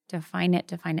 Define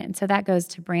it. And so that goes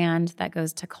to brand, that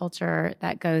goes to culture,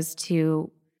 that goes to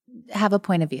Have a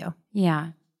point of view.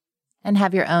 Yeah. And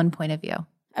have your own point of view.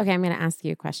 Okay, I'm going to ask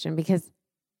you a question because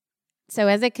so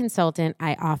as a consultant,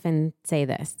 I often say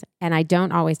this, and I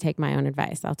don't always take my own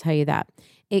advice. I'll tell you that.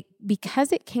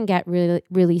 Because it can get really,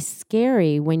 really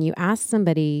scary when you ask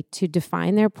somebody to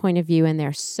define their point of view and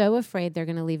they're so afraid they're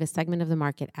going to leave a segment of the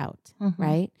market out,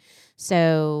 right?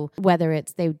 So whether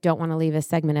it's they don't want to leave a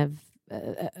segment of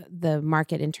the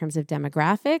market in terms of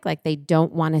demographic, like they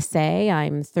don't want to say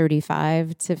I'm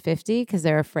 35 to 50 because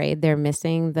they're afraid they're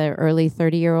missing the early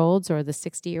 30-year-olds or the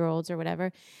 60-year-olds or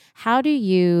whatever. How do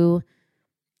you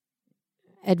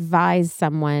advise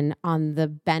someone on the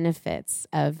benefits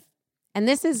of, and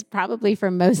this is probably for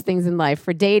most things in life,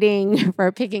 for dating,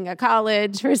 for picking a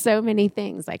college, for so many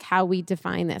things, like how we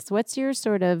define this. What's your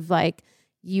sort of like,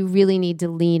 you really need to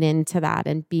lean into that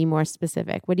and be more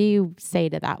specific. What do you say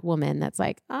to that woman that's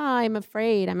like, I'm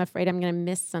afraid I'm going to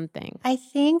miss something? I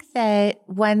think that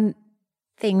one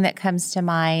thing that comes to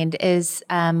mind is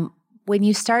when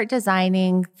you start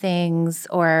designing things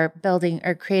or building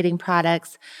or creating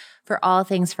products for all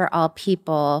things for all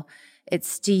people,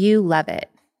 it's, do you love it?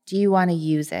 Do you want to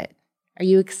use it? Are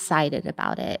you excited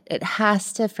about it? It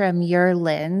has to, from your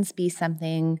lens, be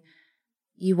something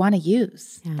you want to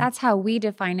use. Yeah. That's how we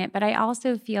define it. But I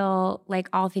also feel like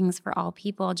all things for all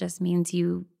people just means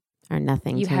you Or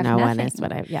nothing you to have no one nothing. is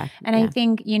what I, yeah. And yeah. I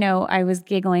think, I was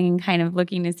giggling and kind of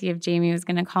looking to see if Jamie was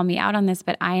going to call me out on this,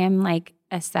 but I am like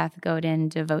a Seth Godin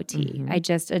devotee. Mm-hmm. I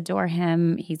just adore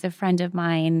him. He's a friend of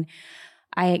mine.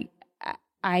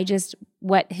 I just,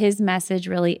 what his message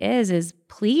really is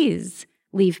please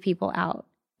leave people out.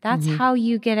 That's how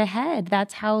you get ahead.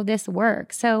 That's how this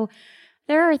works. So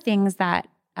there are things that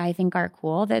I think are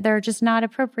cool that they're just not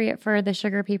appropriate for the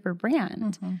Sugar Paper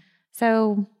brand.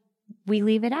 So we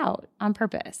leave it out on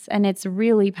purpose. And it's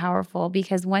really powerful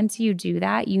because once you do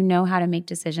that, you know how to make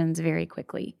decisions very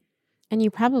quickly. And you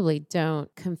probably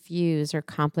don't confuse or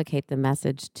complicate the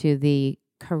message to the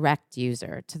correct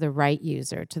user, to the right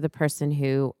user, to the person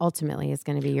who ultimately is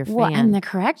going to be your fan. Well, and the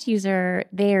correct user,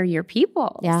 they're your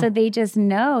people. Yeah. So they just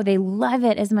know they love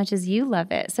it as much as you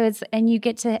love it. So and you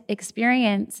get to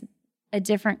experience a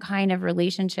different kind of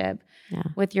relationship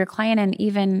with your client. And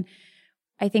even,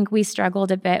 I think we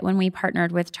struggled a bit when we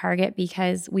partnered with Target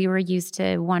because we were used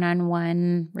to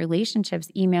one-on-one relationships,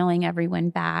 emailing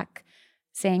everyone back,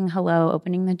 saying hello,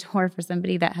 opening the door for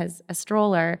somebody that has a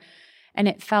stroller. And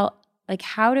it felt like,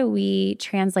 how do we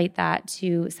translate that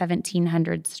to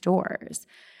 1,700 stores?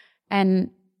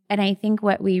 And I think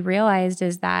what we realized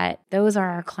is that those are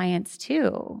our clients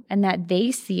too, and that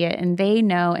they see it and they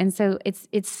know. And so it's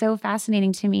so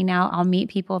fascinating to me now. I'll meet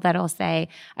people that'll say,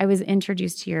 I was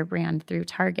introduced to your brand through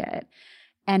Target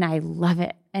and I love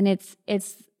it. And it's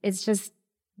just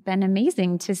been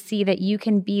amazing to see that you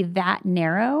can be that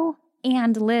narrow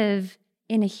and live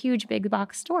in a huge big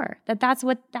box store. That's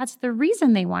the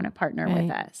reason they want to partner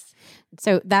with us.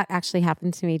 So that actually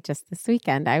happened to me just this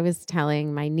weekend. I was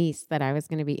telling my niece that I was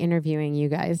going to be interviewing you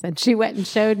guys, and she went and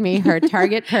showed me her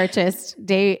Target purchased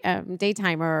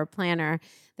daytimer or planner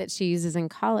that she uses in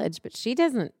college, but she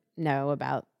doesn't know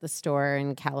about the store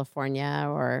in California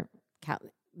or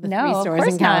the three stores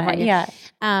in California.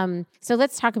 Yeah. So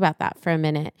let's talk about that for a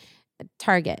minute.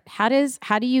 Target. How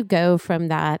do you go from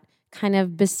that kind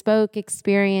of bespoke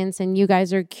experience, and you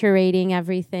guys are curating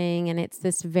everything, and it's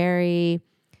this very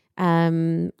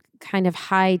kind of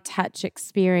high touch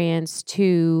experience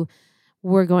to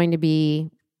we're going to be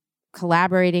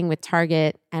collaborating with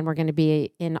Target and we're going to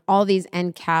be in all these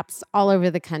end caps all over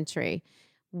the country.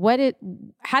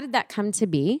 How did that come to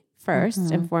be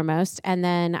first and foremost? And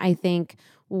then I think,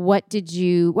 what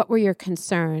were your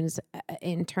concerns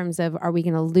in terms of, are we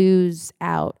going to lose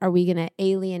out? Are we going to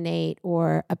alienate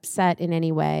or upset in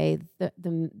any way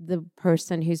the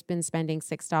person who's been spending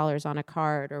 $6 on a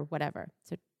card or whatever?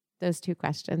 So those two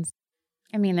questions.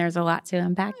 I mean, there's a lot to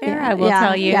unpack there, I will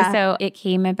tell you. Yeah. So it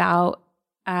came about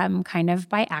kind of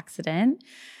by accident.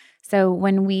 So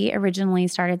when we originally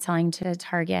started selling to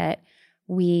Target,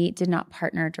 we did not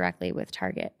partner directly with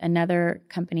Target. Another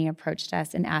company approached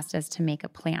us and asked us to make a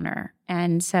planner.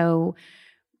 And so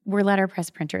we're letterpress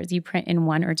printers. You print in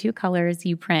one or two colors.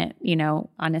 You print,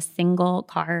 on a single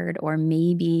card or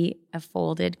maybe a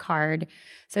folded card.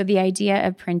 So the idea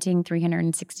of printing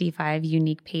 365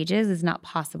 unique pages is not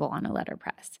possible on a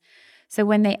letterpress. So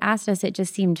when they asked us, it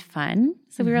just seemed fun.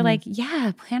 So we were like,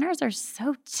 yeah, planners are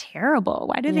so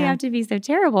terrible. Why do they have to be so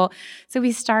terrible? So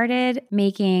we started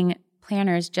making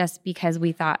planners just because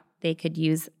we thought they could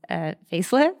use a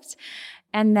facelift.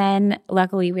 And then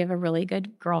luckily we have a really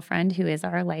good girlfriend who is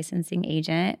our licensing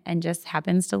agent and just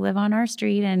happens to live on our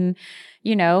street and,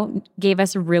 gave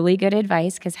us really good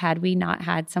advice, because had we not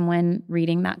had someone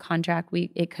reading that contract,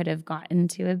 it could have gotten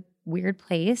to a weird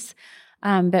place.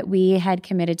 But we had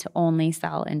committed to only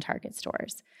sell in Target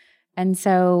stores. And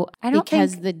so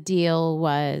because the deal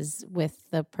was with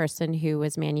the person who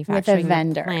was manufacturing with a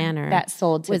vendor the planner that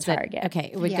sold to Target.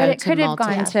 It would go but it to could have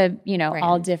gone to all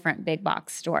brands. different big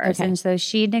box stores. Okay. And so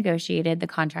she negotiated the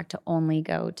contract to only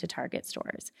go to Target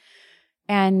stores.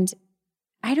 And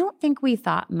I don't think we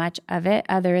thought much of it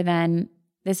other than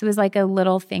this was like a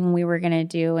little thing we were going to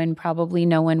do and probably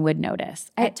no one would notice.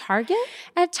 At Target?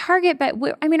 At Target, but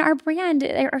our brand,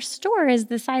 our store is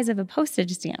the size of a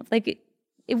postage stamp. Like,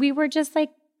 we were just like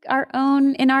our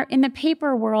own in the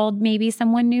paper world. Maybe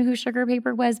someone knew who Sugar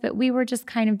Paper was, but we were just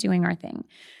kind of doing our thing.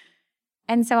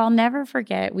 And so I'll never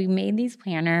forget, we made these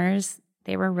planners.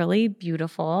 They were really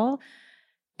beautiful.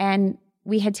 And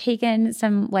we had taken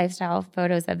some lifestyle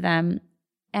photos of them.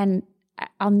 And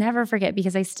I'll never forget,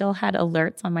 because I still had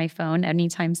alerts on my phone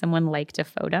anytime someone liked a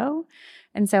photo.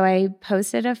 And so I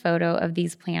posted a photo of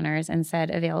these planners and said,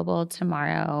 available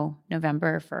tomorrow,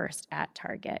 November 1st at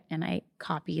Target. And I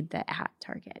copied the at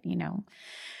Target,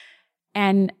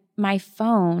 And my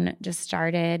phone just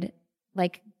started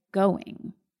like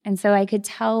going. And so I could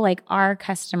tell like our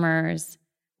customers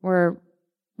were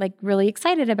like really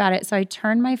excited about it. So I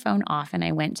turned my phone off and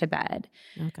I went to bed.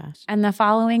 Oh gosh. And the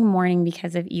following morning,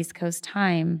 because of East Coast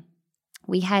time,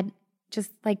 we had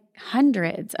just like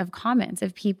hundreds of comments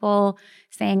of people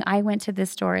saying, I went to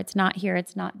this store. It's not here.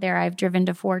 It's not there. I've driven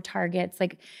to 4 Targets.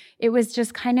 Like, it was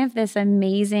just kind of this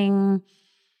amazing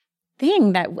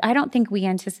thing that I don't think we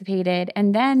anticipated.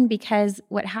 And then because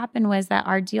what happened was that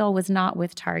our deal was not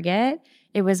with Target.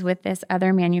 It was with this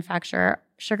other manufacturer.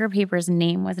 Sugar Paper's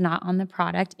name was not on the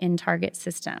product in Target's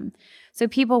system. So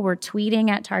people were tweeting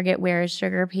at Target, where is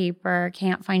Sugar Paper?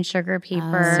 Can't find Sugar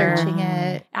Paper. Searching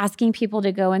it. Asking people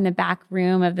to go in the back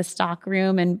room of the stock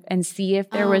room and see if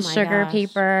there was Sugar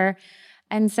Paper.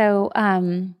 And so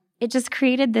it just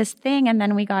created this thing. And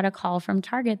then we got a call from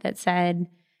Target that said,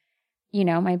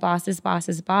 my boss's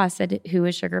boss's boss said, who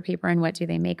is Sugar Paper and what do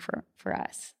they make for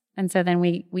us? And so then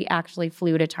we actually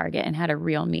flew to Target and had a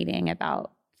real meeting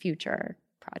about future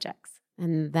projects.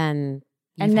 And then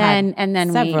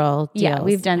several deals. Yeah,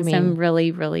 we've done some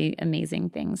really, really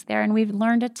amazing things there, and we've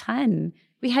learned a ton.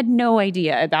 We had no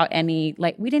idea about we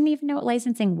didn't even know what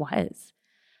licensing was.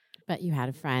 But you had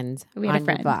a friend on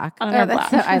your block. On our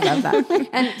block. I love that.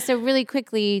 And so really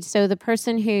quickly, so the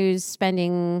person who's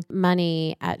spending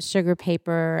money at Sugar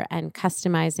Paper and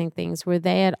customizing things, were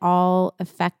they at all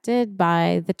affected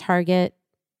by the Target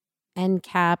end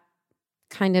cap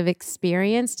kind of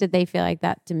experience? Did they feel like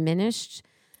that diminished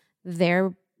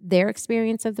their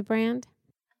experience of the brand?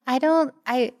 I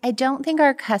don't think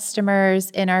our customers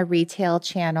in our retail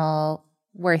channel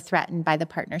were threatened by the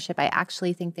partnership. I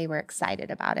actually think they were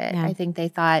excited about it. Yeah. I think they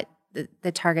thought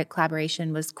the Target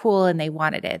collaboration was cool and they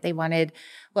wanted it. They wanted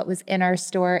what was in our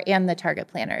store and the Target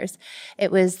planners.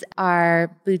 It was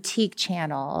our boutique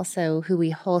channel, so who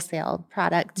we wholesaled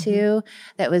product to,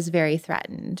 that was very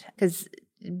threatened. Because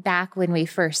back when we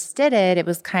first did it, it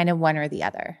was kind of one or the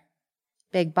other.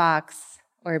 Big box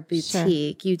or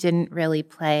boutique. Sure. You didn't really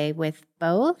play with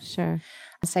both. Sure.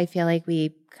 So I feel like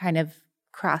we kind of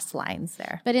cross lines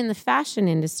there. But in the fashion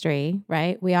industry,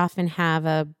 right, we often have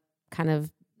a kind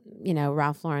of,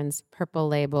 Ralph Lauren's purple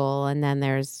label, and then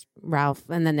there's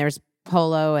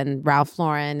Polo and Ralph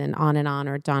Lauren and on,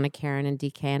 or Donna Karan and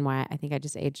DKNY. I think I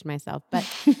just aged myself. But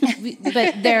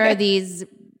but there are these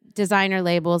designer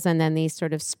labels and then these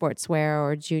sort of sportswear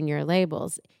or junior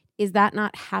labels. Is that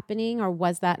not happening, or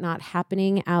was that not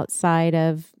happening outside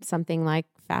of something like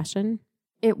fashion?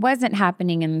 It wasn't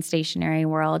happening in the stationery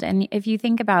world. And if you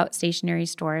think about stationery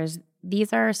stores,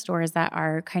 these are stores that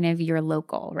are kind of your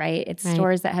local, right? It's Right.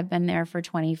 stores that have been there for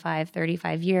 25,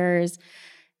 35 years.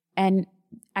 And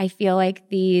I feel like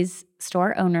these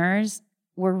store owners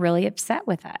were really upset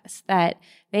with us that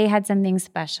they had something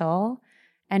special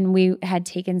and we had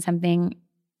taken something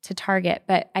to Target.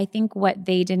 But I think what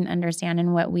they didn't understand,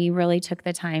 and what we really took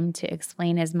the time to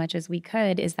explain as much as we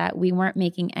could, is that we weren't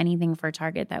making anything for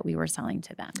Target that we were selling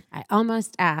to them. I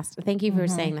almost asked, thank you for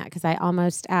saying that, because I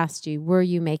almost asked you, were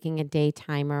you making a day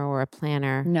timer or a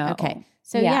planner? No. Okay.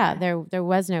 So yeah, there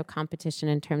was no competition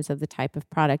in terms of the type of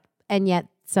product, and yet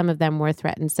some of them were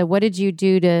threatened. So what did you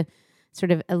do to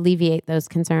sort of alleviate those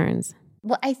concerns?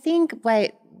 Well, I think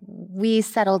what we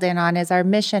settled in on is our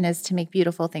mission is to make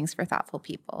beautiful things for thoughtful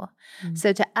people. Mm-hmm.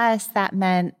 So to us, that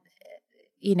meant,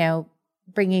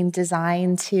 bringing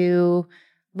design to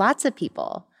lots of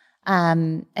people.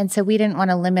 And so we didn't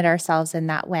want to limit ourselves in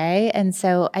that way. And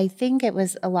so I think it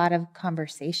was a lot of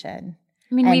conversation.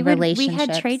 I mean, we had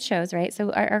relationships. trade shows, right?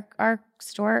 So our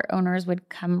store owners would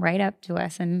come right up to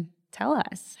us and tell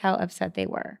us how upset they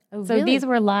were. Oh, so really? These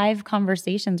were live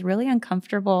conversations, really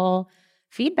uncomfortable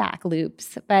feedback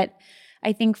loops. But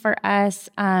I think for us,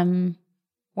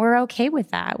 we're okay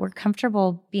with that. We're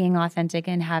comfortable being authentic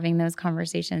and having those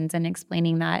conversations and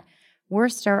explaining that we're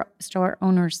store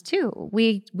owners too.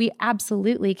 We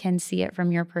absolutely can see it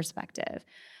from your perspective.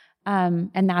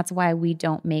 And that's why we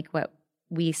don't make what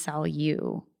we sell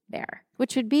you there.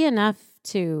 Which would be enough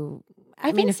to, I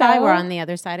mean, think if I so. were on the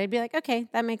other side, I'd be like, okay,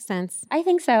 that makes sense. I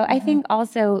think so. I think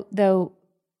also, though,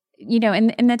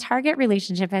 in the Target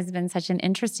relationship has been such an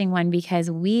interesting one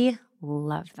because we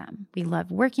love them. We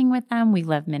love working with them. We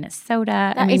love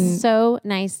Minnesota. That is so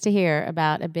nice to hear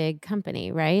about a big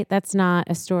company, right? That's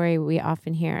not a story we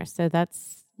often hear. So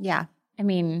that's... Yeah.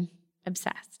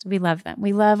 Obsessed. We love them.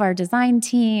 We love our design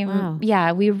team. Wow.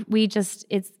 Yeah, we just,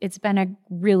 it's been a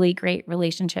really great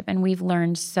relationship, and we've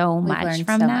learned so much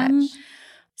from them.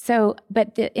 So,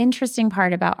 but the interesting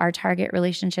part about our Target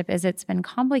relationship is it's been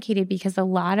complicated because a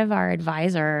lot of our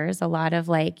advisors, a lot of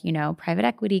private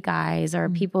equity guys or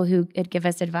people who give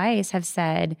us advice have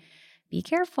said, be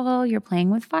careful, you're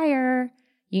playing with fire.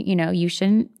 You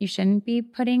shouldn't be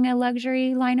putting a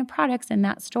luxury line of products in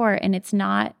that store. And it's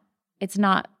not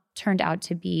turned out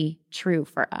to be true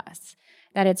for us.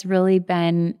 That it's really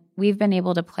been, we've been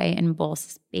able to play in both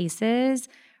spaces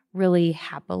really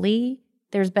happily.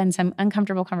 There's been some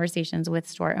uncomfortable conversations with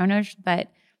store owners,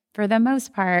 but for the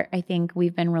most part, I think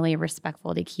we've been really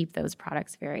respectful to keep those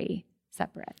products very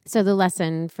separate. So the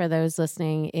lesson for those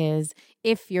listening is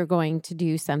if you're going to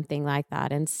do something like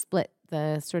that and split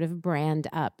the sort of brand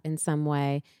up in some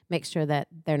way, make sure that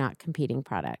they're not competing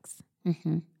products.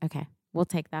 Mm-hmm. Okay. We'll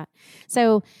take that.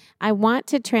 So I want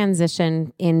to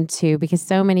transition into, because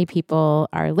so many people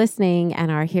are listening and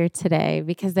are here today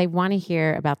because they want to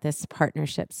hear about this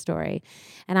partnership story.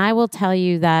 And I will tell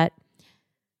you that,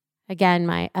 again,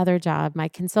 my other job, my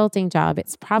consulting job,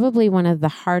 it's probably one of the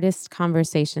hardest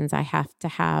conversations I have to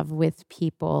have with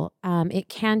people. It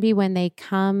can be when they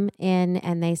come in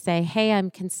and they say, hey,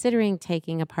 I'm considering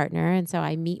taking a partner. And so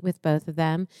I meet with both of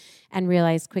them and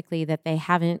realize quickly that they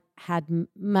haven't had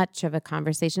much of a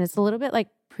conversation. It's a little bit like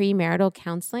premarital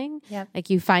counseling. Yep. Like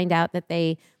you find out that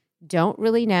they don't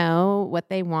really know what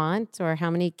they want or how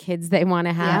many kids they want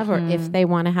to have or if they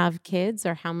want to have kids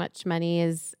or how much money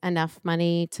is enough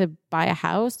money to buy a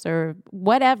house or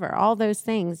whatever, all those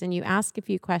things. And you ask a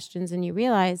few questions and you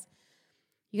realize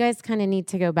you guys kind of need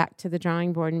to go back to the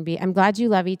drawing board and I'm glad you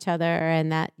love each other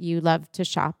and that you love to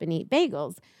shop and eat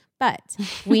bagels. But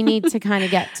we need to kind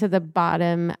of get to the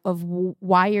bottom of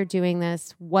why you're doing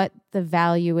this, what the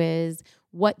value is,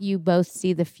 what you both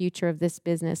see the future of this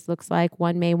business looks like.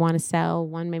 One may want to sell,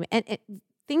 one may, and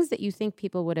things that you think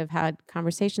people would have had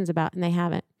conversations about and they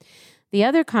haven't. The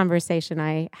other conversation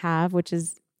I have, which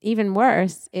is even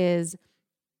worse, is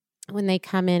when they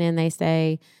come in and they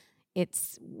say,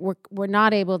 we're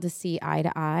not able to see eye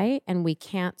to eye and we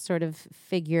can't sort of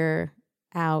figure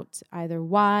out either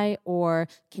why or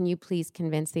can you please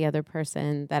convince the other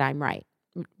person that I'm right,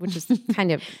 which is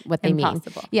kind of what they mean.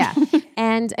 Impossible. Yeah.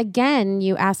 And again,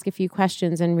 you ask a few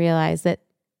questions and realize that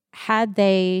had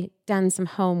they done some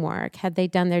homework, had they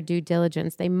done their due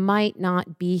diligence, they might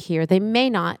not be here. They may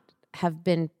not have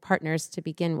been partners to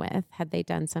begin with, had they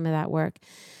done some of that work.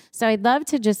 So I'd love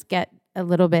to just get a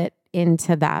little bit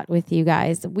into that with you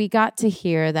guys. We got to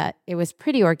hear that it was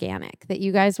pretty organic, that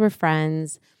you guys were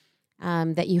friends,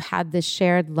 that you had this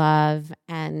shared love,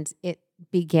 and it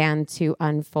began to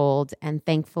unfold, and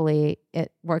thankfully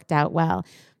it worked out well.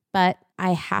 But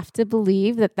I have to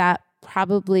believe that that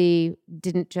probably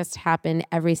didn't just happen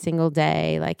every single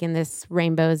day, like in this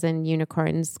rainbows and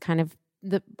unicorns kind of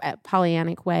the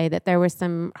Pollyannic way, that there were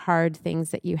some hard things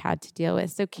that you had to deal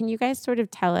with. So can you guys sort of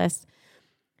tell us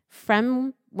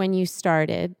from when you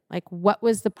started, like what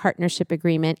was the partnership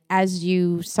agreement as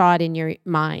you saw it in your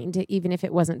mind, even if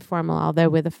it wasn't formal, although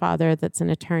with a father that's an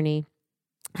attorney,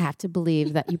 I have to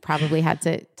believe that you probably had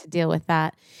to deal with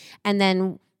that. And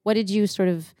then what did you sort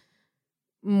of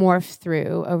morph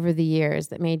through over the years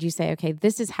that made you say, okay,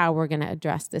 this is how we're going to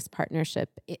address this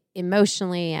partnership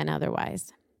emotionally and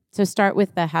otherwise? So start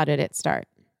with the how did it start?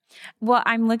 Well,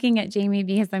 I'm looking at Jamie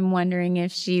because I'm wondering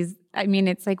if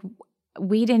it's like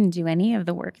we didn't do any of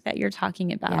the work that you're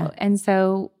talking about. Yeah. And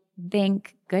so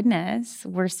thank goodness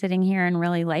we're sitting here and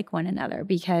really like one another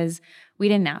because we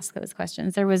didn't ask those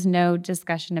questions. There was no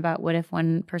discussion about what if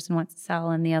one person wants to sell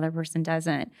and the other person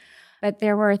doesn't. But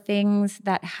there were things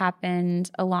that happened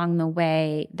along the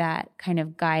way that kind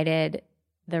of guided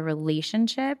the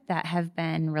relationship that have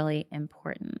been really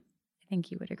important. I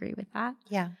think you would agree with that.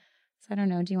 Yeah. So I don't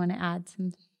know. Do you want to add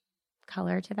some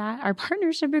color to that? Our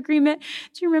partnership agreement.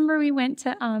 Do you remember we went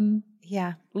to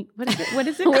Yeah. What is it? What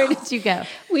is it? Where did you go?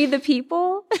 We the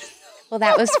People. Well,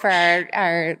 that was for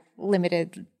our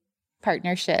limited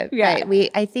partnership. Yeah. Right?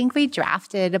 I think we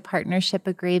drafted a partnership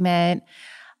agreement.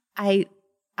 I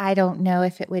don't know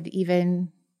if it would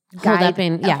even hold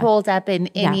up in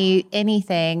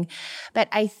anything. But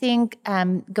I think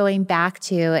going back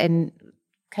to and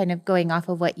kind of going off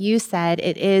of what you said,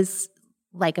 it is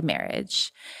like a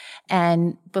marriage.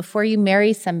 And before you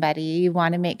marry somebody, you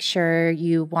want to make sure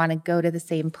you want to go to the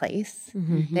same place,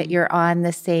 that you're on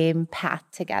the same path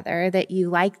together, that you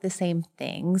like the same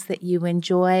things, that you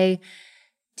enjoy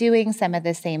doing some of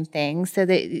the same things, so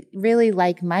that really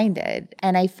like-minded.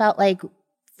 And I felt like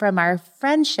from our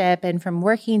friendship and from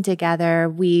working together,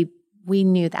 we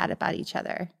knew that about each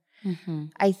other. Mm-hmm.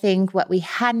 I think what we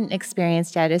hadn't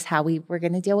experienced yet is how we were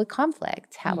going to deal with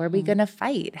conflict. How are we going to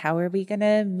fight? How are we going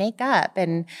to make up?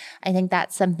 And I think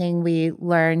that's something we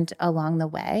learned along the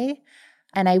way.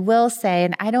 And I will say,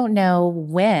 and I don't know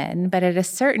when, but at a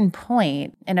certain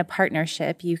point in a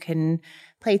partnership, you can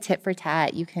play tit for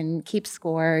tat. You can keep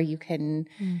score. You can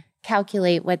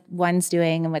calculate what one's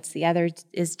doing and what's the other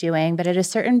is doing. But at a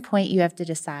certain point, you have to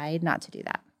decide not to do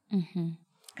that. Mm-hmm.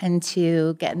 And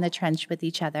to get in the trench with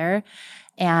each other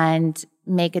and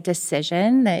make a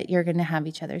decision that you're going to have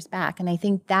each other's back. And I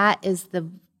think that is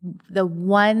the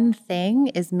one thing,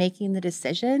 is making the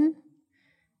decision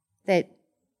that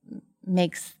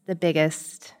makes the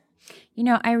biggest. You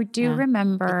know, I do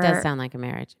remember. It does sound like a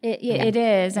marriage. It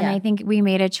is. And I think we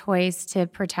made a choice to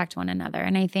protect one another.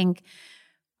 And I think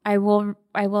I will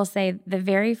say the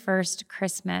very first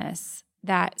Christmas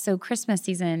so Christmas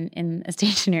season in a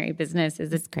stationery business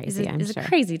is crazy. Is a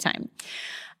crazy time.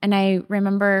 And I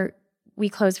remember we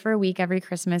closed for a week every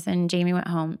Christmas, and Jamie went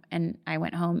home and I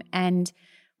went home, and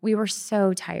we were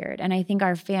so tired. And I think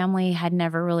our family had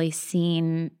never really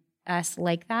seen us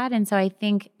like that. And so I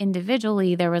think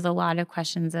individually there was a lot of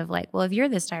questions of like, well, if you're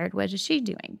this tired, what is she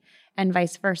doing? And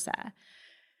vice versa.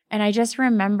 And I just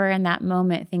remember in that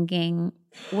moment thinking,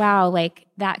 wow, like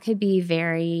that could be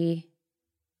very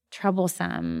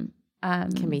troublesome.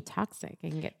 Can be toxic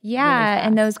and get really fast.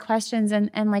 And those questions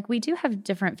and like we do have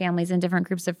different families and different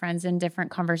groups of friends and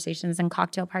different conversations and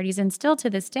cocktail parties, and still to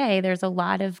this day there's a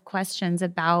lot of questions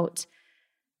about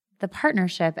the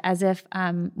partnership as if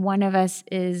one of us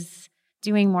is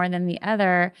doing more than the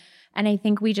other. And I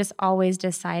think we just always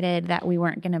decided that we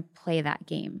weren't going to play that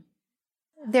game.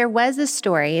 There was a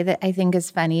story that I think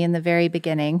is funny in the very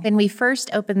beginning. When we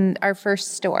first opened our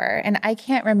first store, and I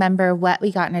can't remember what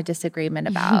we got in a disagreement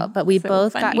about, but we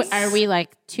both got. Are we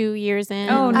like 2 years in?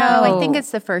 Oh, no. I think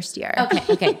it's the first year.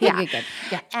 Okay. Yeah. Good.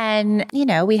 Yeah. And,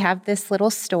 we have this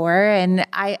little store, and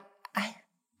I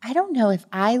don't know if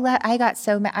I got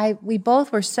so mad. We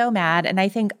both were so mad, and I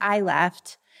think I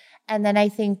left, and then I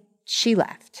think she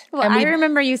left. Well, I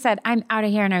remember you said, I'm out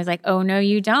of here. And I was like, oh, no,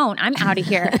 you don't. I'm out of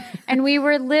here. And we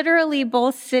were literally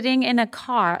both sitting in a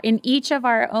car, in each of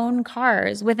our own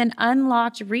cars, with an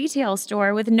unlocked retail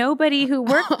store with nobody who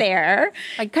worked there.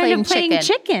 Like kind of playing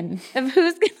chicken of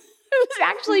who's who's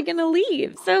actually going to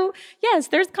leave. So yes,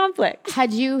 there's conflict.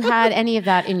 Had you had any of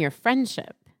that in your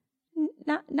friendship?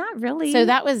 Not really. So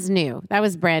that was new. That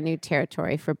was brand new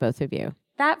territory for both of you.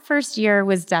 That first year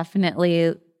was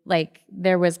definitely like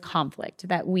there was conflict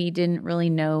that we didn't really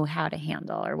know how to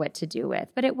handle or what to do with.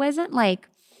 But it wasn't like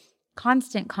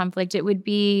constant conflict. It would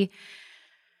be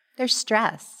there's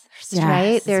stress, Yes,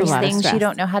 right? There's a lot of things stress. you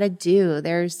don't know how to do.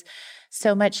 There's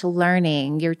so much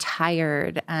learning. You're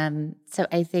tired. So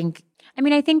I think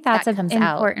that's that an comes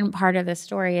out. important part of the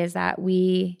story is that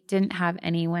we didn't have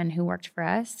anyone who worked for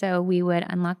us. So we would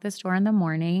unlock the store in the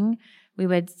morning. We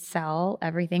would sell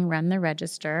everything, run the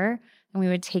register, and we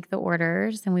would take the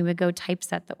orders and we would go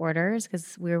typeset the orders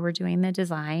because we were doing the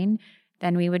design.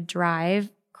 Then we would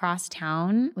drive across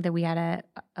town. We had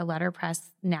a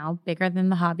letterpress now bigger than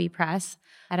the hobby press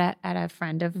at a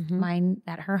friend of mine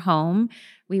at her home.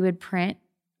 We would print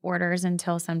orders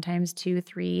until sometimes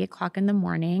 2-3 o'clock in the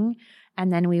morning.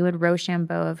 And then we would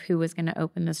Rochambeau of who was going to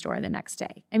open the store the next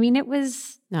day. I mean, it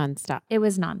was Nonstop. It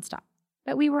was nonstop.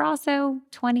 But we were also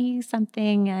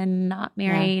 20-something and not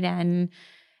married. Yeah. And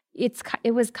it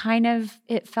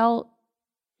felt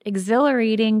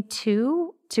exhilarating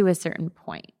to a certain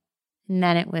point. And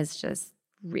then it was just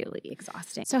really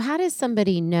exhausting. So how does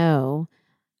somebody know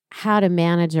how to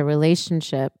manage a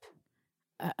relationship,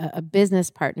 a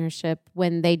business partnership,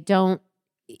 when they don't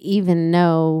even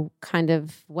know kind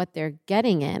of what they're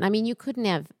getting in? I mean, you couldn't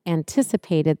have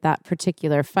anticipated that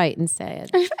particular fight and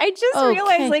said, I just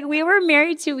realized like we were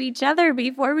married to each other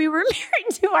before we were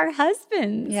married to our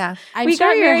husbands. Yeah. We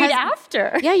got married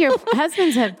after. Yeah, your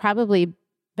husbands have probably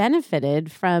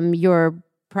benefited from your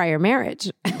prior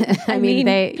marriage. I mean,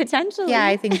 they potentially. Yeah,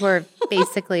 I think we're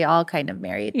basically all kind of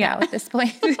married now at this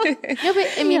point. No,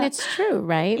 but I mean, it's true,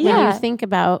 right? Yeah. When you think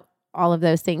about all of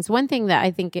those things. One thing that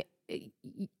I think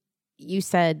you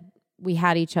said, we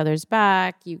had each other's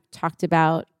back. You talked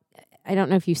about, I don't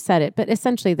know if you said it, but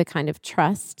essentially the kind of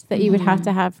trust that you would have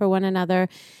to have for one another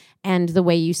and the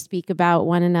way you speak about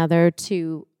one another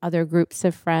to other groups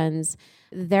of friends.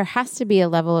 There has to be a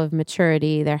level of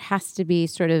maturity. There has to be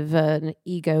sort of an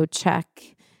ego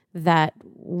check that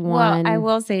one. Well, I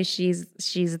will say she's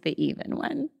the even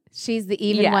one. She's the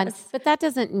even one. But that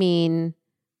doesn't mean,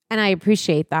 and I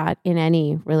appreciate that in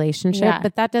any relationship,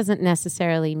 but that doesn't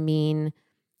necessarily mean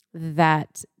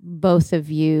that both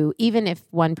of you, even if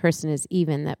one person is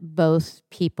even, that both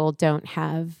people don't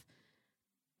have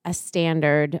a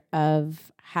standard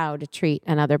of how to treat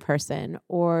another person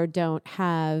or don't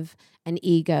have an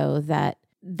ego that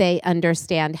they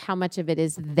understand how much of it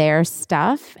is their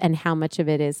stuff and how much of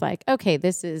it is like, okay,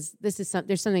 there's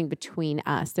something between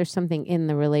us. There's something in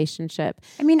the relationship.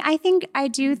 I mean, I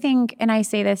do think, and I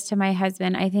say this to my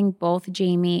husband, I think both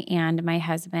Jamie and my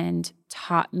husband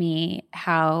taught me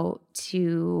how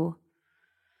to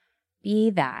be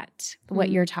that,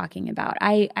 what you're talking about.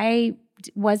 I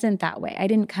wasn't that way. I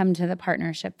didn't come to the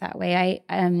partnership that way.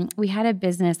 We had a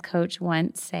business coach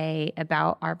once say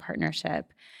about our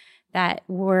partnership that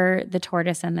we're the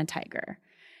tortoise and the tiger.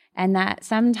 And that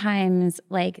sometimes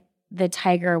like the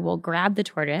tiger will grab the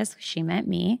tortoise, she meant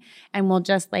me, and will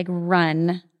just like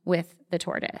run with the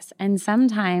tortoise. And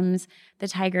sometimes the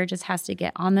tiger just has to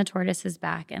get on the tortoise's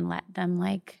back and let them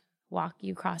like walk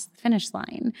you across the finish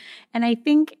line. And I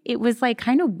think it was like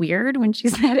kind of weird when she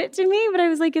said it to me, but I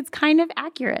was like, it's kind of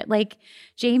accurate. Like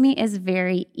Jamie is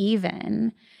very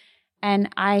even. And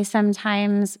I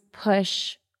sometimes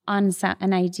push on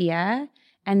an idea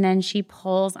and then she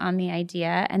pulls on the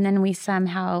idea and then we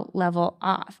somehow level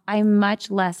off. I'm much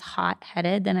less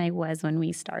hot-headed than I was when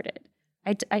we started.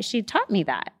 She taught me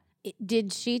that.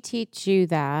 Did she teach you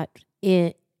that?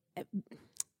 It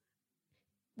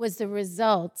was the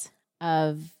result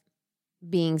of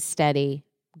being steady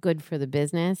good for the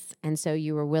business, and so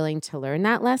you were willing to learn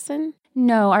that lesson?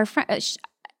 No, our friend.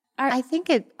 I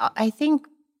think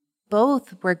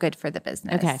both were good for the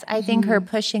business. Okay. I think her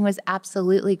pushing was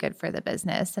absolutely good for the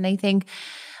business, and I think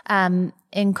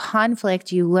in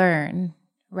conflict you learn,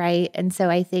 right? And so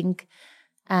I think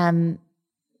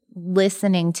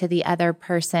listening to the other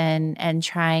person and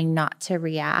trying not to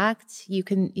react, you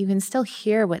can still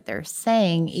hear what they're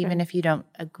saying, even if you don't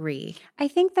agree. I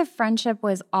think the friendship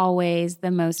was always the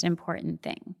most important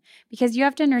thing because you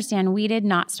have to understand we did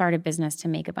not start a business to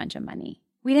make a bunch of money.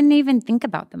 We didn't even think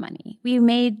about the money. We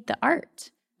made the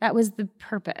art. That was the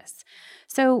purpose.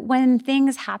 So when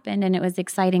things happened and it was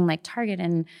exciting, like Target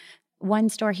and one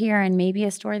store here and maybe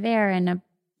a store there and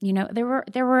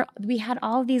we had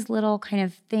all these little kind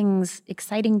of things,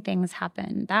 exciting things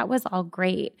happen. That was all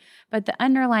great. But the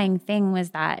underlying thing was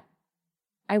that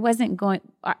I wasn't going,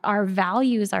 our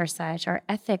values are such, our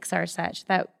ethics are such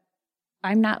that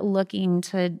I'm not looking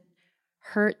to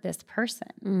hurt this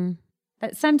person.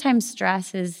 That sometimes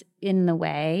stress is in the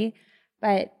way,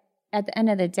 but at the end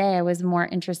of the day, I was more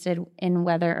interested in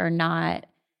whether or not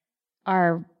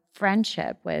our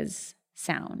friendship was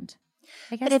sound.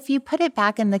 But if you put it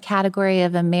back in the category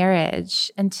of a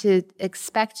marriage, and to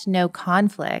expect no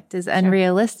conflict is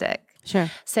unrealistic.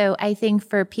 Sure. So I think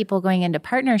for people going into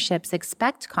partnerships,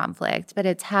 expect conflict, but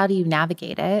it's how do you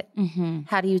navigate it?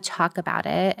 How do you talk about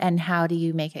it? And how do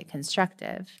you make it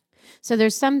constructive? So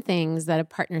there's some things that a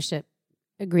partnership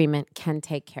agreement can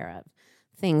take care of.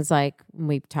 Things like,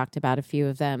 we've talked about a few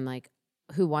of them, like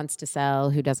who wants to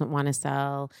sell, who doesn't want to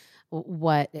sell,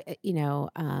 what,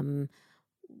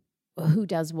 who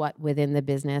does what within the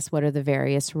business, what are the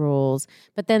various rules.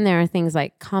 But then there are things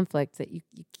like conflict that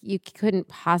you couldn't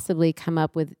possibly come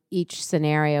up with each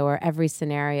scenario or every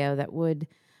scenario that would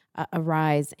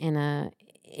arise in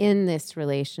this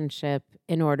relationship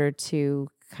in order to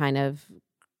kind of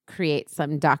create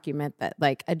some document that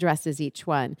like addresses each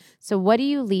one. So what do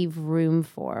you leave room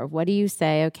for? What do you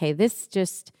say, okay, this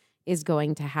just is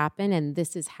going to happen and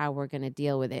this is how we're going to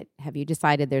deal with it? Have you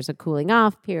decided there's a cooling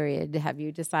off period? Have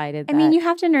you decided that— I mean, you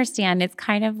have to understand, it's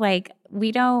kind of like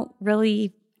we don't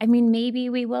really, I mean, maybe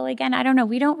we will again. I don't know.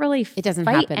 We don't really it doesn't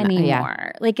fight happen anymore.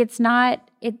 Yeah. Like it's not,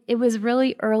 it was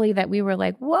really early that we were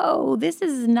like, whoa, this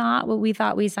is not what we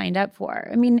thought we signed up for.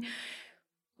 I mean,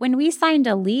 when we signed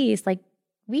a lease, like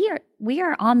we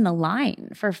are on the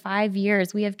line for 5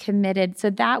 years. We have committed. So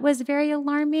that was very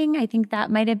alarming. I think that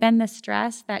might have been the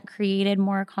stress that created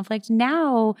more conflict.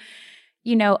 Now,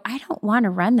 I don't want to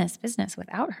run this business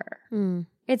without her.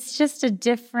 It's just a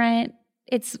different,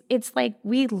 it's like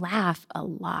we laugh a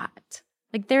lot.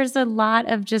 Like there's a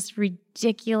lot of just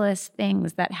ridiculous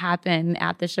things that happen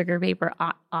at the Sugar Paper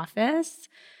office.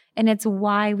 And it's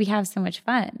why we have so much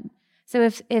fun. So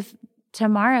if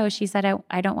tomorrow she said,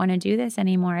 I don't want to do this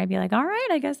anymore, I'd be like, all right,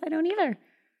 I guess I don't either.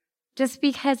 Just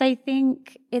because I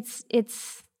think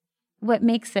it's what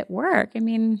makes it work. I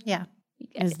mean, Yeah.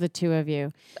 As the two of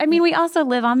you. I mean, we also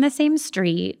live on the same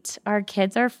street. Our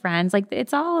kids are friends. Like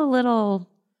it's all a little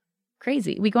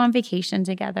crazy. We go on vacation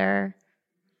together.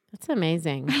 That's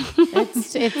amazing.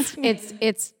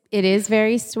 It is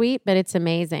very sweet, but it's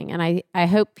amazing. And I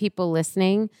hope people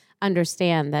listening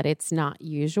understand that it's not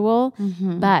usual,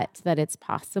 but that it's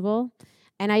possible.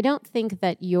 And I don't think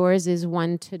that yours is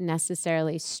one to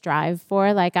necessarily strive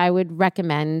for. Like I would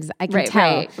recommend, I can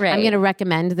tell, right. I'm going to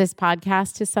recommend this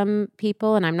podcast to some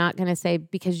people, and I'm not going to say,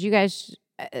 because you guys,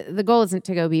 the goal isn't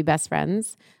to go be best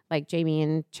friends like Jamie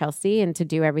and Chelsea and to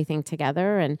do everything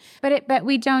together. But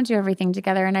we don't do everything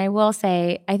together. And I will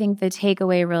say, I think the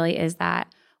takeaway really is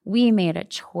that we made a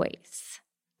choice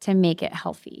to make it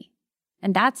healthy.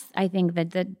 And that's, I think, the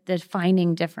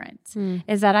defining difference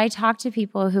is that I talk to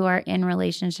people who are in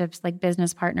relationships like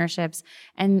business partnerships,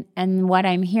 and what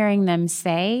I'm hearing them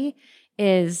say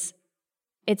is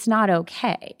it's not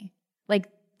okay. Like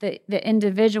the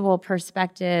individual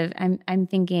perspective, I'm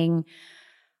thinking,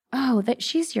 oh, that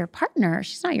she's your partner.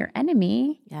 She's not your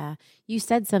enemy. Yeah. You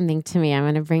said something to me. I'm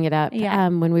going to bring it up. Yeah.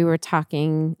 When we were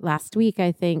talking last week,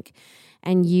 I think,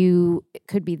 and it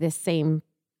could be the same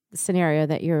scenario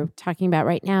that you're talking about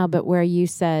right now, but where you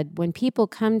said, when people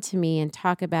come to me and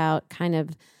talk about kind of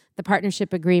the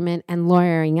partnership agreement and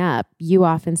lawyering up, you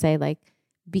often say like,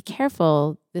 be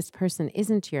careful, this person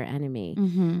isn't your enemy.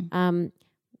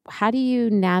 How do you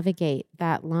navigate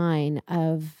that line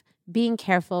of being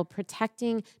careful,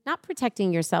 not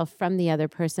protecting yourself from the other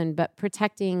person, but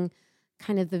protecting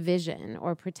kind of the vision,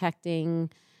 or protecting,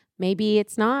 maybe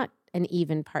it's not an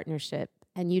even partnership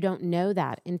and you don't know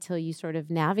that until you sort of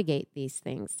navigate these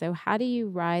things. So how do you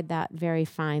ride that very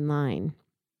fine line?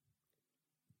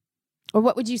 Or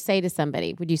what would you say to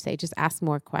somebody? Would you say just ask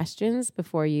more questions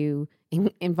before you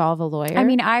involve a lawyer? I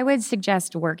mean, I would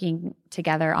suggest working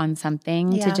together on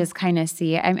something to just kind of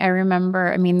see. I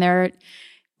remember, I mean,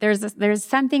 there's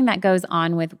something that goes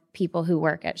on with people who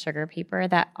work at Sugar Paper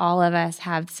that all of us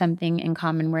have something in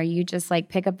common, where you just like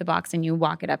pick up the box and you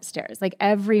walk it upstairs. Like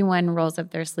everyone rolls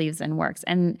up their sleeves and works.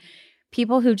 And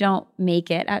people who don't make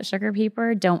it at Sugar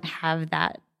Paper don't have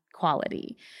that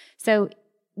quality. So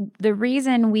the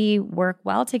reason we work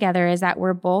well together is that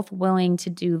we're both willing to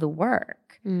do the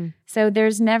work. So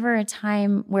there's never a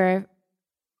time where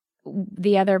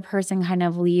the other person kind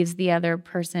of leaves the other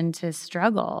person to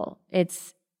struggle.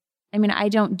 I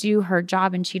don't do her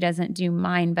job and she doesn't do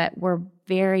mine, but we're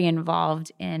very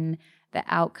involved in the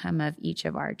outcome of each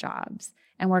of our jobs.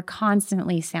 And we're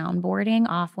constantly soundboarding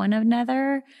off one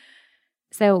another.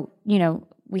 So,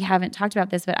 we haven't talked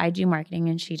about this, but I do marketing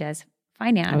and she does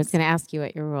finance. I was going to ask you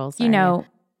what your roles are.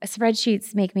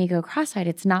 spreadsheets make me go cross-eyed.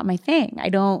 It's not my thing. I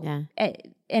don't,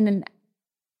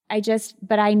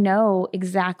 but I know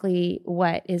exactly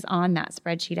what is on that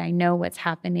spreadsheet. I know what's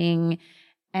happening,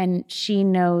 and she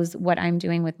knows what I'm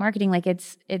doing with marketing. Like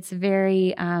it's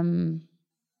very,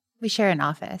 we share an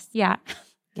office. Yeah.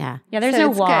 Yeah. Yeah. There's no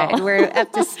wall. Good. We're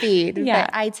up to speed. Yeah.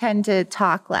 But I tend to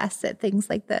talk less at things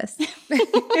like this.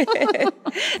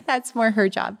 That's more her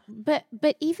job. But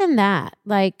even that,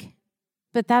 like,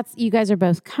 but that's, you guys are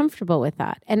both comfortable with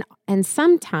that. And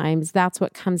sometimes that's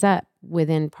what comes up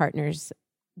within partners.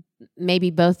 Maybe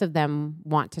both of them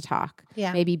want to talk.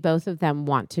 Yeah. Maybe both of them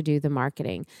want to do the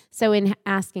marketing. So in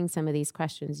asking some of these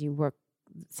questions, you work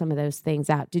some of those things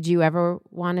out. Did you ever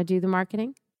want to do the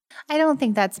marketing? I don't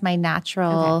think that's my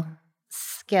natural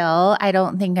skill. I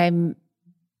don't think I'm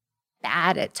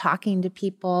bad at talking to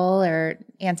people or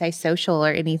antisocial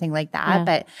or anything like that. Yeah.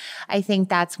 But I think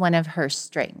that's one of her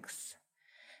strengths.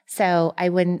 So I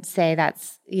wouldn't say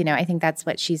that's, I think that's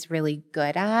what she's really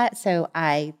good at. So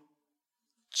I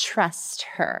trust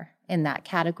her in that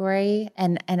category,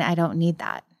 and I don't need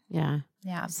that. Yeah.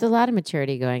 Yeah. There's a lot of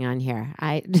maturity going on here.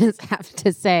 I just have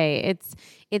to say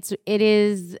it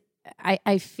is,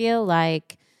 I feel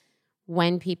like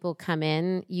when people come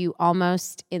in, you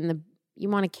almost you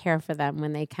want to care for them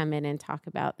when they come in and talk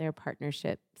about their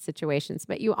partnership situations,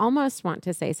 but you almost want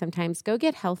to say sometimes go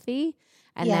get healthy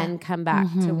and then come back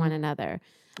to one another.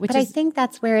 But I think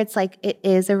that's where it's like, it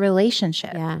is a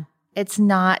relationship. Yeah. It's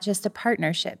not just a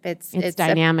partnership. It's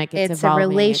dynamic. It's a evolving,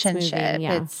 relationship.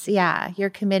 it's moving, You're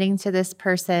committing to this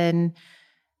person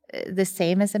the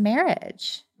same as a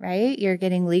marriage, right? You're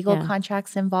getting legal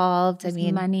contracts involved. There's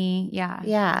money. Yeah.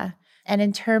 Yeah. And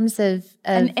in terms of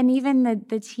and even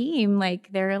the team, like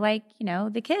they're like,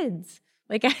 the kids.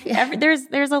 Like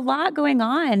there's a lot going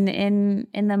on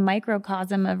in the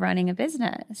microcosm of running a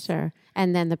business. Sure.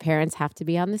 And then the parents have to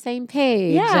be on the same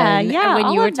page. Yeah, and when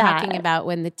all you were of that. talking about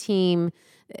when the team,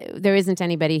 there isn't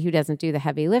anybody who doesn't do the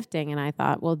heavy lifting. And I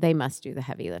thought, well, they must do the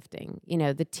heavy lifting.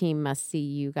 The team must see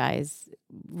you guys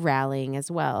rallying as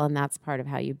well. And that's part of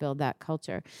how you build that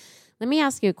culture. Let me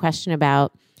ask you a question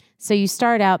about, so you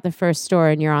start out the first store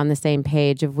and you're on the same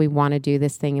page of we want to do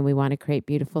this thing and we want to create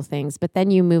beautiful things. But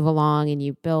then you move along and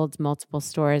you build multiple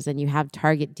stores and you have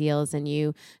target deals and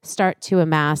you start to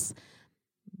amass,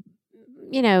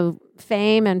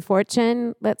 fame and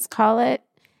fortune, let's call it.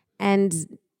 And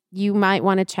you might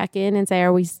want to check in and say,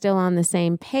 are we still on the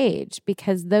same page?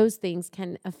 Because those things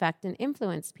can affect and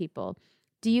influence people.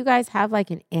 Do you guys have like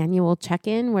an annual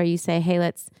check-in where you say, hey,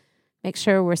 let's make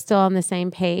sure we're still on the same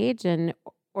page?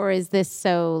 Or is this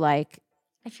so like,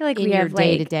 I feel like in we your have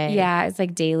day-to-day? Yeah, it's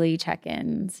like daily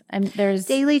check-ins. And there's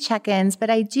daily check-ins, but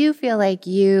I do feel like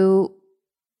you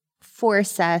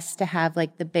force us to have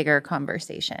like the bigger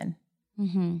conversation.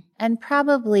 Mm-hmm. And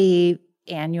probably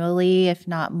annually, if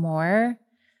not more.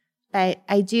 But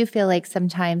I do feel like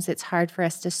sometimes it's hard for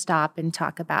us to stop and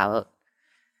talk about,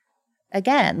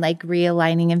 again, like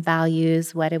realigning in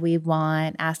values. What do we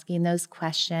want? Asking those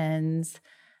questions.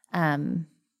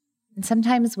 And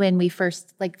sometimes when we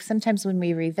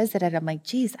revisit it, I'm like,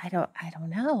 geez, I don't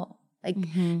know. Like,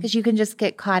 because you can just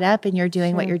get caught up and you're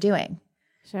doing what you're doing.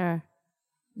 Sure.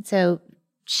 So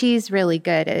she's really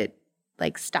good at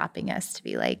like stopping us to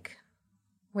be like,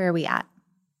 where are we at?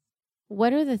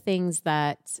 What are the things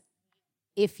that,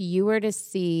 if you were to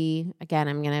see, again,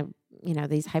 I'm going to,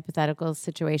 these hypothetical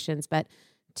situations, but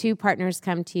two partners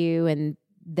come to you and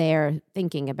they're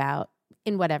thinking about,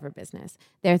 in whatever business,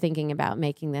 they're thinking about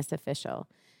making this official.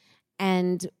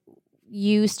 And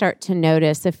you start to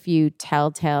notice a few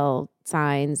telltale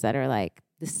signs that are like,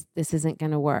 this isn't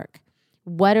going to work.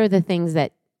 What are the things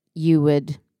that you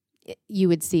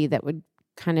would see that would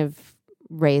kind of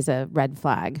raise a red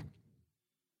flag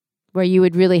where you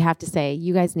would really have to say,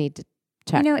 you guys need to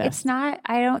check this? It's not,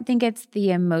 I don't think it's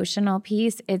the emotional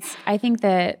piece. I think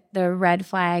that the red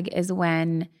flag is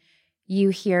when you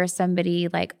hear somebody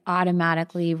like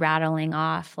automatically rattling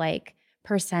off like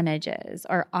percentages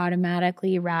or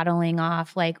automatically rattling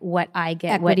off like what I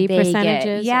get, Equity what they percentages?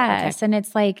 get. Yes. Okay. And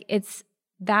it's like,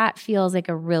 that feels like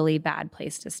a really bad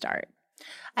place to start.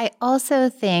 I also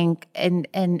think in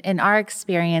our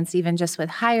experience, even just with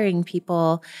hiring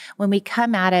people, when we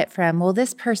come at it from, well,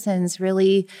 this person's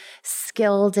really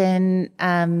skilled in,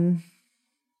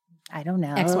 I don't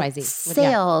know, XYZ.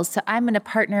 sales. So I'm going to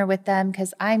partner with them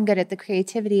because I'm good at the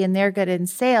creativity and they're good in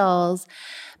sales.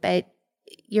 But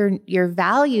your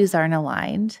values aren't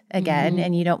aligned again,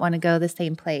 and you don't want to go the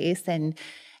same place. And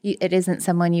it isn't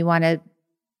someone you want to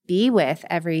be with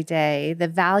every day. The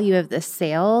value of the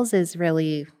sales is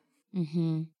really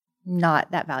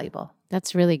not that valuable.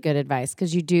 That's really good advice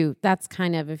because that's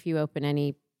kind of, if you open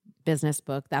any business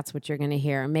book, that's what you're going to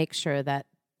hear. Make sure that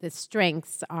the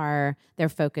strengths they're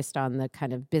focused on the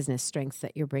kind of business strengths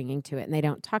that you're bringing to it. And they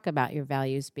don't talk about your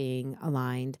values being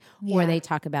aligned, or they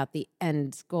talk about the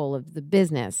end goal of the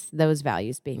business, those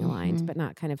values being aligned, but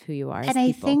not kind of who you are as people. And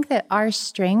I think that our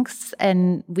strengths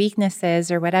and weaknesses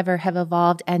or whatever have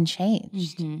evolved and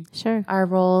changed. Sure. Our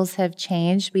roles have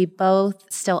changed. We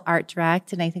both still art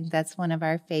direct, and I think that's one of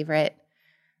our favorite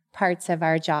parts of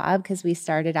our job because we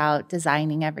started out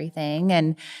designing everything,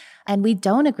 and we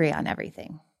don't agree on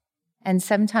everything. And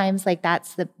sometimes like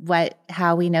that's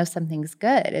how we know something's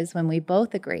good is when we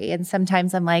both agree. And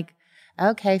sometimes I'm like,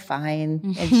 okay,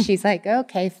 fine. And she's like,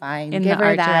 okay, fine. In Give the her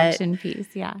art that direction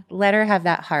piece, yeah. Let her have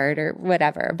that heart or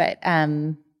whatever. But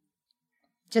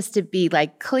just to be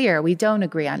like clear, we don't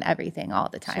agree on everything all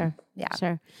the time. Sure. Yeah.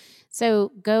 Sure.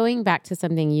 So going back to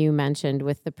something you mentioned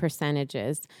with the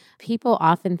percentages, people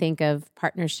often think of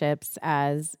partnerships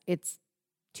as it's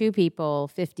two people,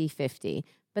 50-50.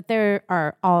 But there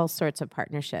are all sorts of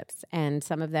partnerships, and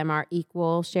some of them are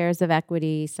equal shares of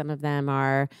equity. Some of them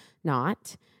are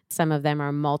not. Some of them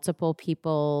are multiple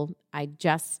people. I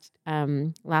just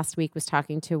last week was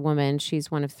talking to a woman.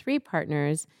 She's one of 3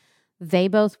 partners. They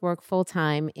both work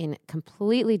full-time in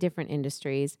completely different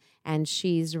industries, and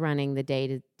she's running the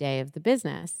day-to-day of the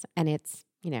business. And it's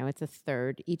a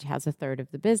third, each has a third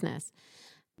of the business.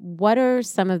 What are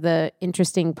some of the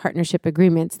interesting partnership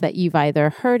agreements that you've either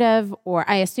heard of, or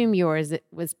I assume yours it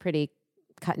was pretty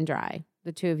cut and dry?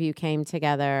 The two of you came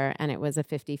together and it was a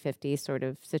 50-50 sort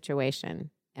of situation.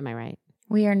 Am I right?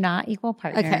 We are not equal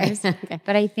partners, Okay.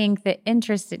 But I think the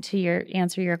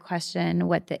answer your question,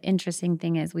 what the interesting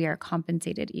thing is, we are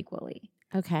compensated equally.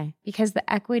 Okay. Because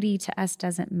the equity to us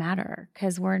doesn't matter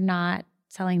because we're not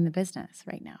selling the business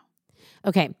right now.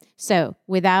 Okay, so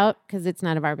because it's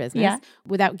none of our business,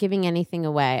 without giving anything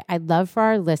away, I'd love for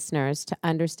our listeners to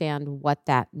understand what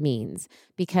that means,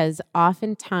 because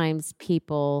oftentimes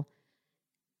people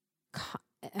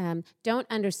don't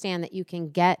understand that you can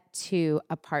get to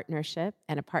a partnership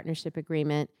and a partnership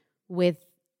agreement with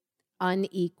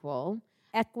unequal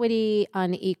equity,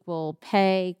 unequal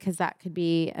pay, because that could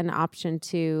be an option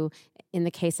too. In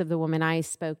the case of the woman I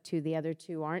spoke to, the other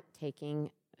two aren't taking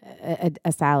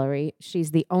a salary. She's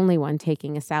the only one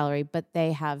taking a salary, but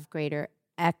they have greater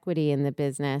equity in the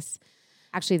business.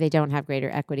 Actually, they don't have greater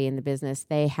equity in the business.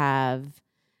 They have,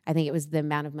 I think it was the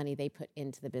amount of money they put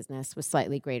into the business was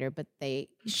slightly greater, but they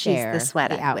share the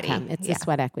sweat the equity. outcome. It's the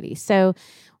sweat equity. So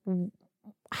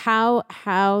how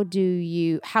have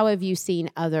you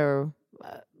seen other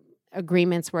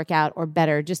agreements work out or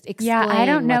better? Just explain. Yeah, I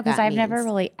don't know because because I've never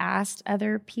really asked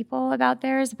other people about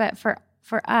theirs, but for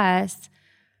us,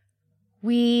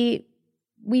 we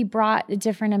brought a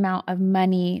different amount of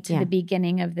money to the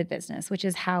beginning of the business, which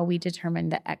is how we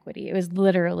determined the equity. It was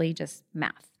literally just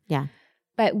math. Yeah.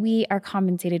 But we are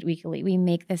compensated equally. We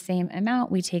make the same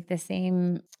amount. We take the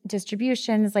same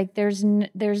distributions. Like there's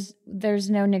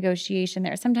no negotiation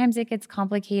there. Sometimes it gets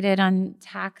complicated on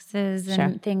taxes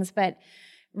and things, but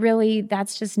really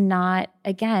that's just not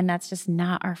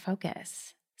our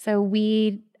focus. So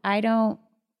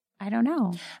I don't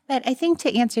know. But I think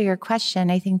to answer your question,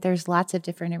 I think there's lots of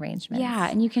different arrangements. Yeah,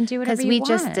 and you can do whatever you want.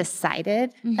 Because we just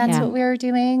decided that's what we were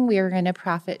doing. We were going to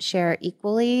profit share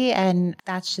equally, and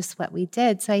that's just what we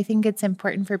did. So I think it's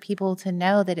important for people to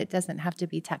know that it doesn't have to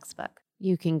be textbook.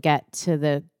 You can get to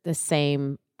the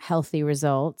same healthy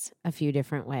results a few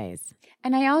different ways.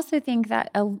 And I also think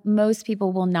that most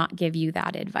people will not give you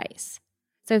that advice.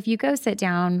 So if you go sit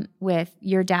down with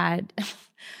your dad,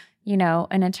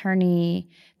 an attorney,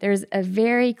 there's a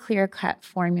very clear-cut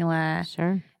formula.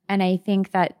 Sure. And I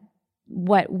think that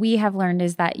what we have learned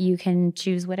is that you can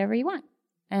choose whatever you want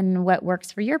and what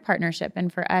works for your partnership.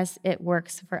 And for us, it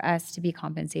works for us to be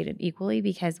compensated equally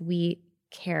because we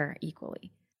care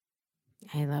equally.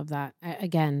 I love that.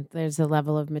 Again, there's a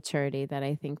level of maturity that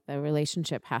I think the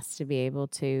relationship has to be able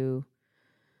to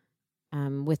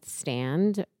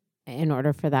withstand in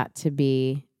order for that to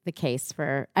be the case.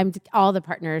 All the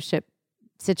partnership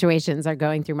situations are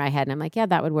going through my head, and I'm like, yeah,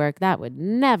 that would work. That would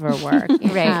never work.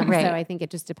 Right. So I think it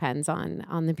just depends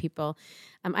on the people.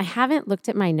 I haven't looked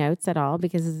at my notes at all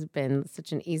because it's been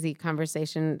such an easy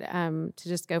conversation to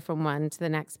just go from one to the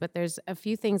next. But there's a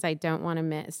few things I don't want to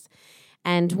miss.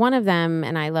 And one of them,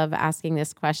 and I love asking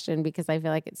this question because I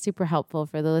feel like it's super helpful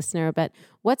for the listener, but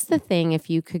what's the thing if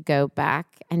you could go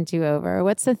back and do over?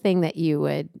 What's the thing that you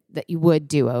would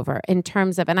do over in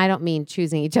terms of, and I don't mean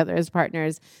choosing each other as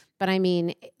partners, but I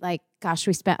mean like, gosh,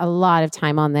 we spent a lot of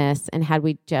time on this, and had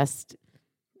we just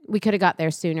we could have got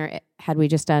there sooner had we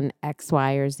just done X,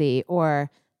 Y, or Z,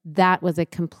 or that was a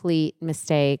complete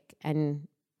mistake and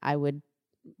I would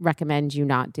recommend you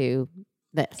not do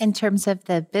this. In terms of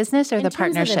the business or the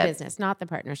partnership? In terms of the business, not the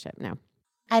partnership, no.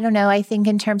 I don't know. I think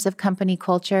in terms of company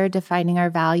culture, defining our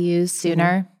values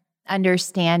sooner,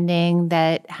 understanding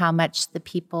that how much the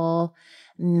people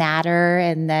matter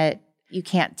and that you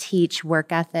can't teach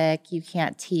work ethic, you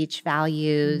can't teach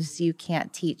values, you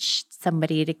can't teach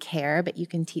somebody to care, but you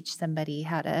can teach somebody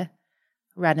how to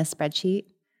run a spreadsheet.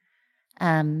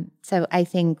 So I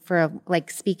think for like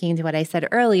speaking to what I said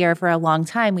earlier, for a long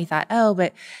time we thought, oh,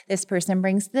 but this person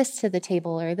brings this to the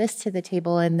table or this to the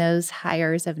table, and those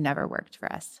hires have never worked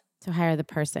for us. So hire the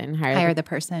person. Hire the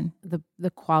person.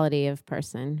 The quality of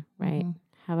person, right? Mm-hmm.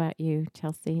 How about you,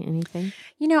 Chelsea? Anything?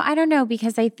 I don't know,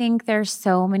 because I think there's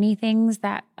so many things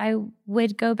that I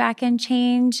would go back and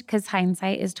change because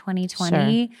hindsight is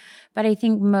 2020. Sure. But I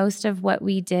think most of what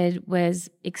we did was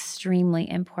extremely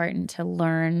important to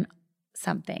learn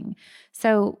something.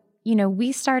 So,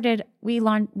 we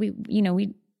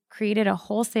created a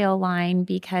wholesale line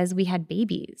because we had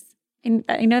babies. And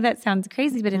I know that sounds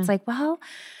crazy, but it's like, well,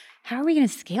 how are we going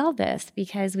to scale this?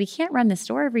 Because we can't run the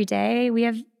store every day. We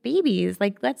have babies.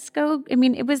 Like, let's go. I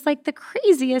mean, it was like the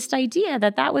craziest idea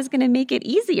that was going to make it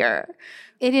easier.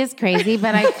 It is crazy,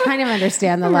 but I kind of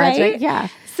understand the logic. Right? Yeah.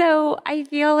 So I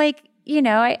feel like,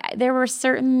 there were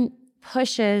certain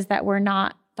pushes that were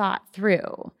not thought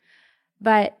through,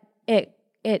 but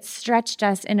it stretched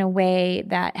us in a way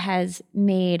that has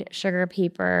made Sugar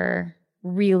Paper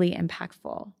really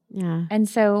impactful. Yeah. And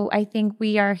so I think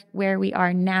we are where we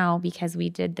are now because we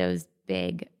did those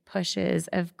big pushes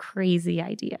of crazy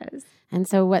ideas. And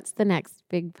so what's the next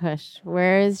big push?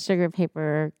 Where is Sugar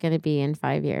Paper going to be in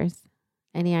 5 years?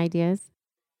 Any ideas?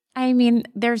 I mean,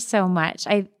 there's so much.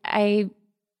 I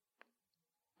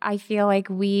feel like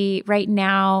right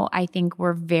now, I think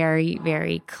we're very,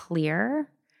 very clear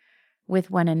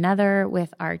with one another,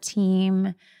 with our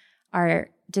team. Our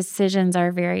decisions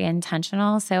are very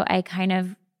intentional. So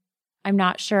I'm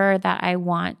not sure that I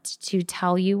want to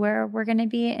tell you where we're going to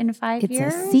be in 5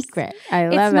 years. It's a secret. I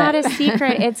love it. It's not a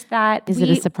secret. It's that Is it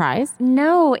a surprise?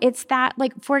 No, it's that,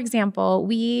 like, for example,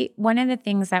 one of the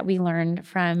things that we learned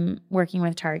from working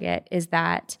with Target is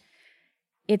that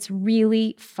it's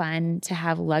really fun to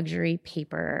have luxury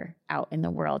paper out in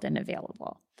the world and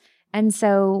available. And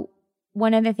so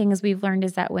one of the things we've learned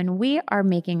is that when we are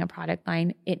making a product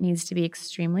line, it needs to be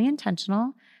extremely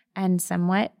intentional and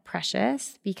somewhat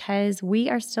precious because we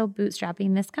are still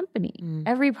bootstrapping this company.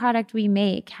 Every product we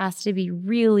make has to be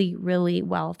really, really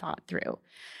well thought through.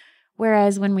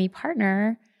 Whereas when we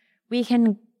partner, we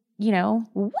can, we're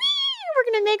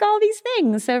going to make all these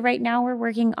things. So right now we're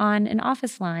working on an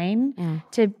office line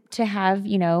to have,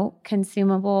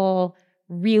 consumable,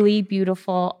 really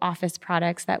beautiful office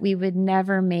products that we would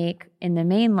never make in the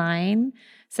main line.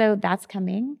 So that's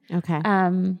coming. Okay.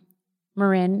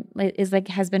 Marin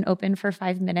has been open for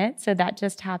 5 minutes. So that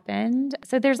just happened.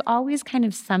 So there's always kind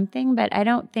of something, but I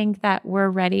don't think that we're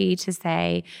ready to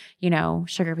say,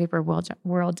 Sugar Paper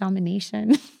world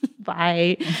domination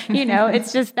by,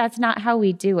 it's just, that's not how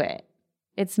we do it.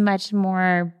 It's much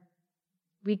more,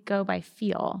 we go by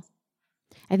feel.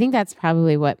 I think that's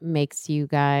probably what makes you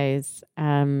guys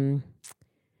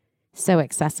so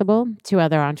accessible to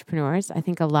other entrepreneurs. I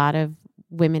think a lot of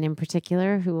women in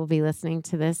particular who will be listening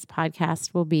to this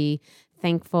podcast will be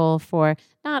thankful for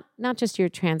not just your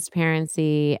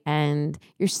transparency, and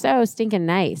you're so stinking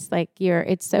nice. Like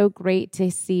it's so great to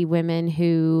see women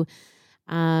who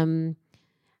have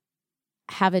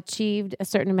achieved a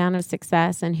certain amount of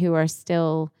success and who are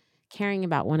still caring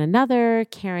about one another,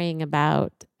 caring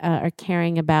about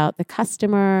the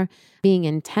customer, being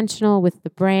intentional with the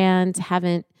brand,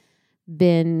 haven't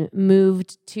been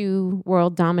moved to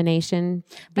world domination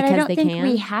because they can. But I don't think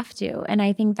we have to. And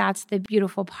I think that's the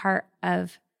beautiful part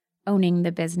of owning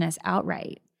the business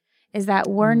outright, is that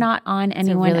we're not on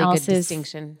anyone else's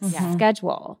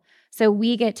schedule. So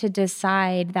we get to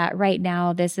decide that right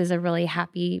now this is a really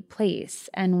happy place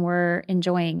and we're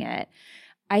enjoying it.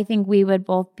 I think we would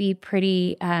both be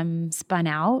pretty spun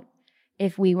out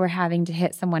if we were having to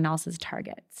hit someone else's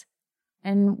targets.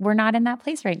 And we're not in that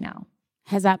place right now.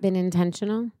 Has that been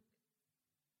intentional?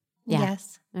 Yeah.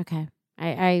 Yes. Okay.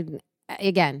 I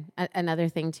again, another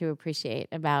thing to appreciate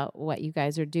about what you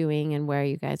guys are doing and where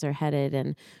you guys are headed.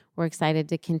 And we're excited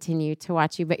to continue to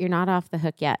watch you, but you're not off the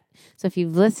hook yet. So if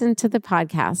you've listened to the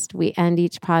podcast, we end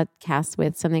each podcast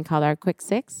with something called our Quick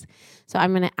Six. So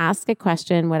I'm going to ask a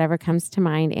question, whatever comes to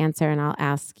mind, answer, and I'll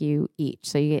ask you each.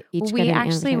 So you each we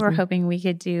actually were hoping we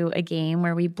could do a game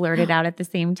where we blurt it out at the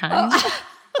same time.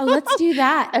 Oh, let's do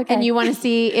that. Okay. And you want to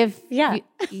see if Yeah.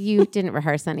 you didn't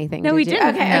rehearse anything? No, did we you?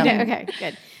 didn't. Okay, okay,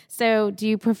 good. So do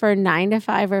you prefer 9 to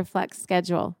 5 or flex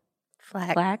schedule?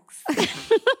 Flex.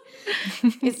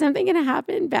 Is something going to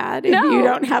happen bad if No, you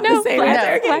don't have the same flex,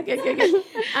 answer? flex.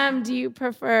 Okay. Do you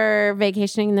prefer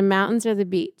vacationing in the mountains or the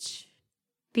beach?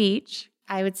 Beach.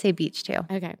 I would say beach too.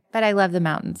 Okay. But I love the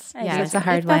mountains. Yeah, it's a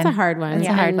hard one. That's a hard one. It's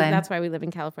a hard one. That's why we live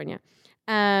in California.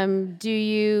 Do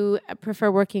you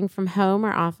prefer working from home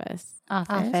or office?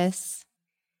 Office.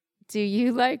 Do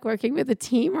you like working with a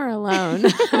team or alone?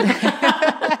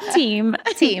 Team.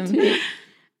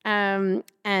 And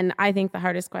I think the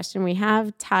hardest question we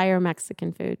have, Thai or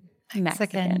Mexican food?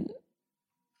 Mexican.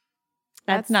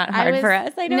 That's not hard for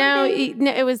us. I don't think.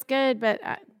 No, it was good, but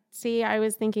see, I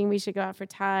was thinking we should go out for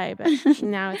Thai, but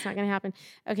now it's not going to happen.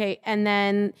 Okay, and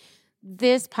then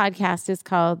this podcast is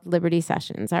called Liberty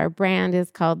Sessions. Our brand is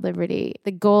called Liberty.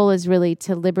 The goal is really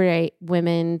to liberate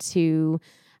women to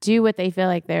do what they feel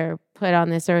like they're put on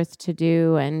this earth to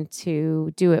do and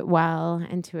to do it well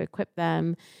and to equip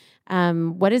them.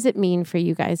 What does it mean for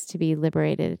you guys to be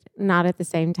liberated? Not at the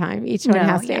same time. Each one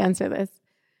has to answer this.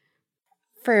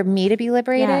 For me to be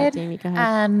liberated, Yeah, Jamie, go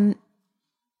ahead.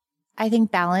 I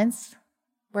think balance,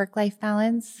 work-life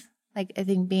balance. Like I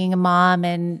think being a mom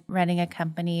and running a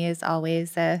company is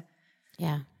always a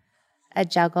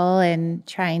juggle, and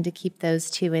trying to keep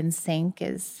those two in sync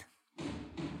is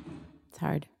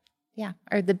hard. Yeah,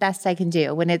 or the best I can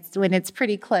do. When it's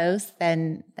pretty close,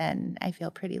 then I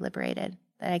feel pretty liberated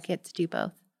that I get to do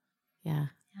both. Yeah,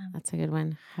 that's a good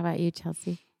one. How about you,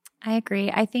 Chelsea? I agree.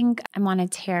 I think I'm on a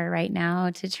tear right now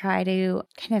to try to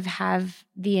kind of have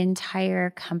the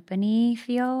entire company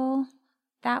feel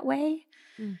that way.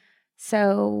 Mm.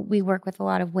 So we work with a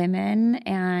lot of women,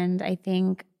 and I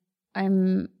think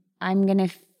I'm going to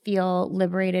feel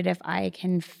liberated if I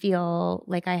can feel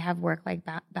like I have work-life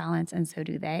balance, and so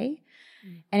do they.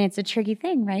 Mm. And it's a tricky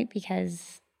thing, right?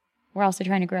 Because we're also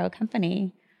trying to grow a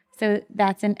company. So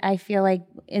I feel like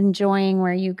enjoying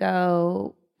where you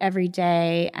go every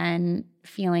day and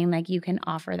feeling like you can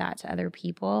offer that to other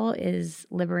people is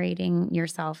liberating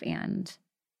yourself and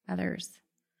others.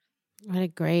 What a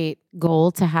great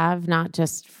goal to have, not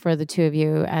just for the two of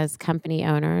you as company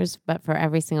owners, but for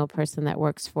every single person that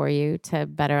works for you to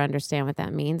better understand what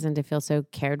that means and to feel so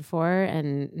cared for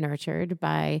and nurtured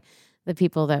by the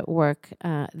people that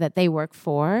they work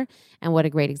for. And what a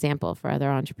great example for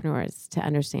other entrepreneurs to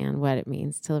understand what it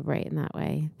means to liberate in that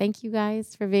way. Thank you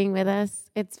guys for being with us.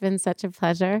 It's been such a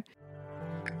pleasure.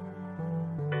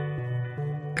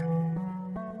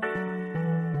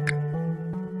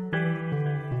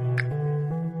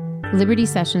 Liberty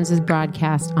Sessions is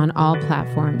broadcast on all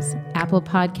platforms: Apple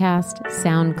Podcast,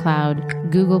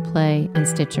 SoundCloud, Google Play, and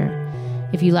Stitcher.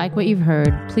 If you like what you've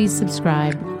heard, please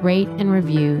subscribe, rate, and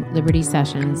review Liberty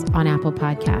Sessions on Apple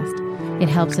Podcast. It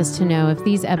helps us to know if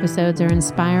these episodes are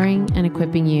inspiring and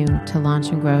equipping you to launch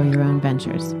and grow your own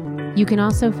ventures. You can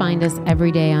also find us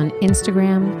every day on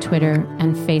Instagram, Twitter,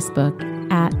 and Facebook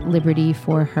at Liberty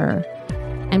for Her.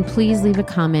 And please leave a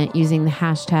comment using the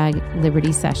hashtag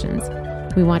Liberty Sessions.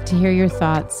 We want to hear your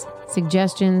thoughts,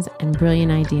 suggestions, and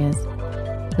brilliant ideas.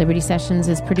 Liberty Sessions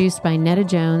is produced by Netta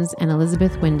Jones and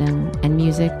Elizabeth Wyndham, and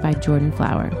music by Jordan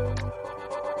Flower.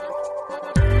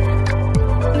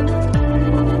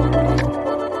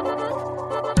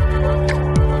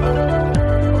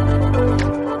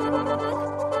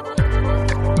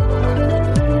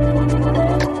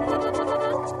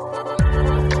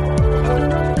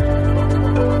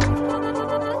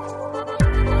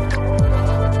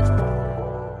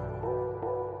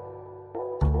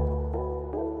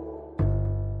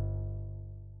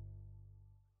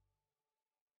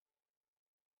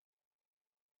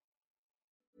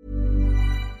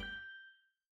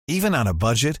 Even on a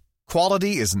budget,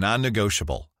 quality is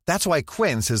non-negotiable. That's why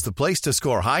Quince is the place to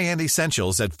score high-end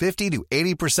essentials at 50 to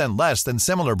 80% less than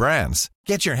similar brands.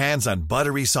 Get your hands on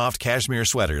buttery soft cashmere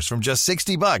sweaters from just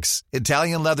 $60,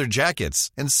 Italian leather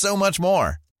jackets, and so much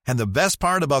more. And the best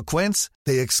part about Quince,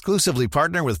 they exclusively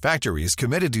partner with factories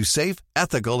committed to safe,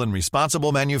 ethical, and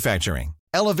responsible manufacturing.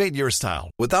 Elevate your style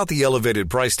without the elevated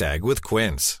price tag with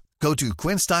Quince. Go to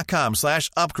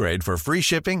quince.com/upgrade for free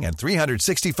shipping and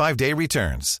 365-day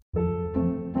returns.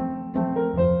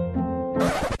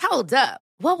 Hold up.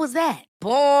 What was that?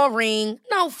 Boring.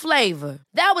 No flavor.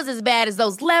 That was as bad as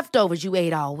those leftovers you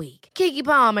ate all week. Keke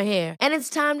Palmer here. And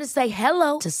it's time to say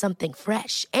hello to something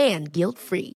fresh and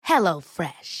guilt-free.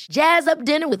 HelloFresh. Jazz up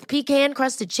dinner with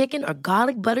pecan-crusted chicken or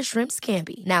garlic butter shrimp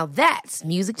scampi. Now that's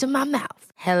music to my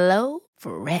mouth.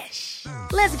 HelloFresh.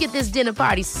 Let's get this dinner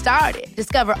party started.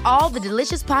 Discover all the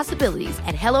delicious possibilities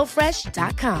at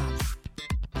HelloFresh.com.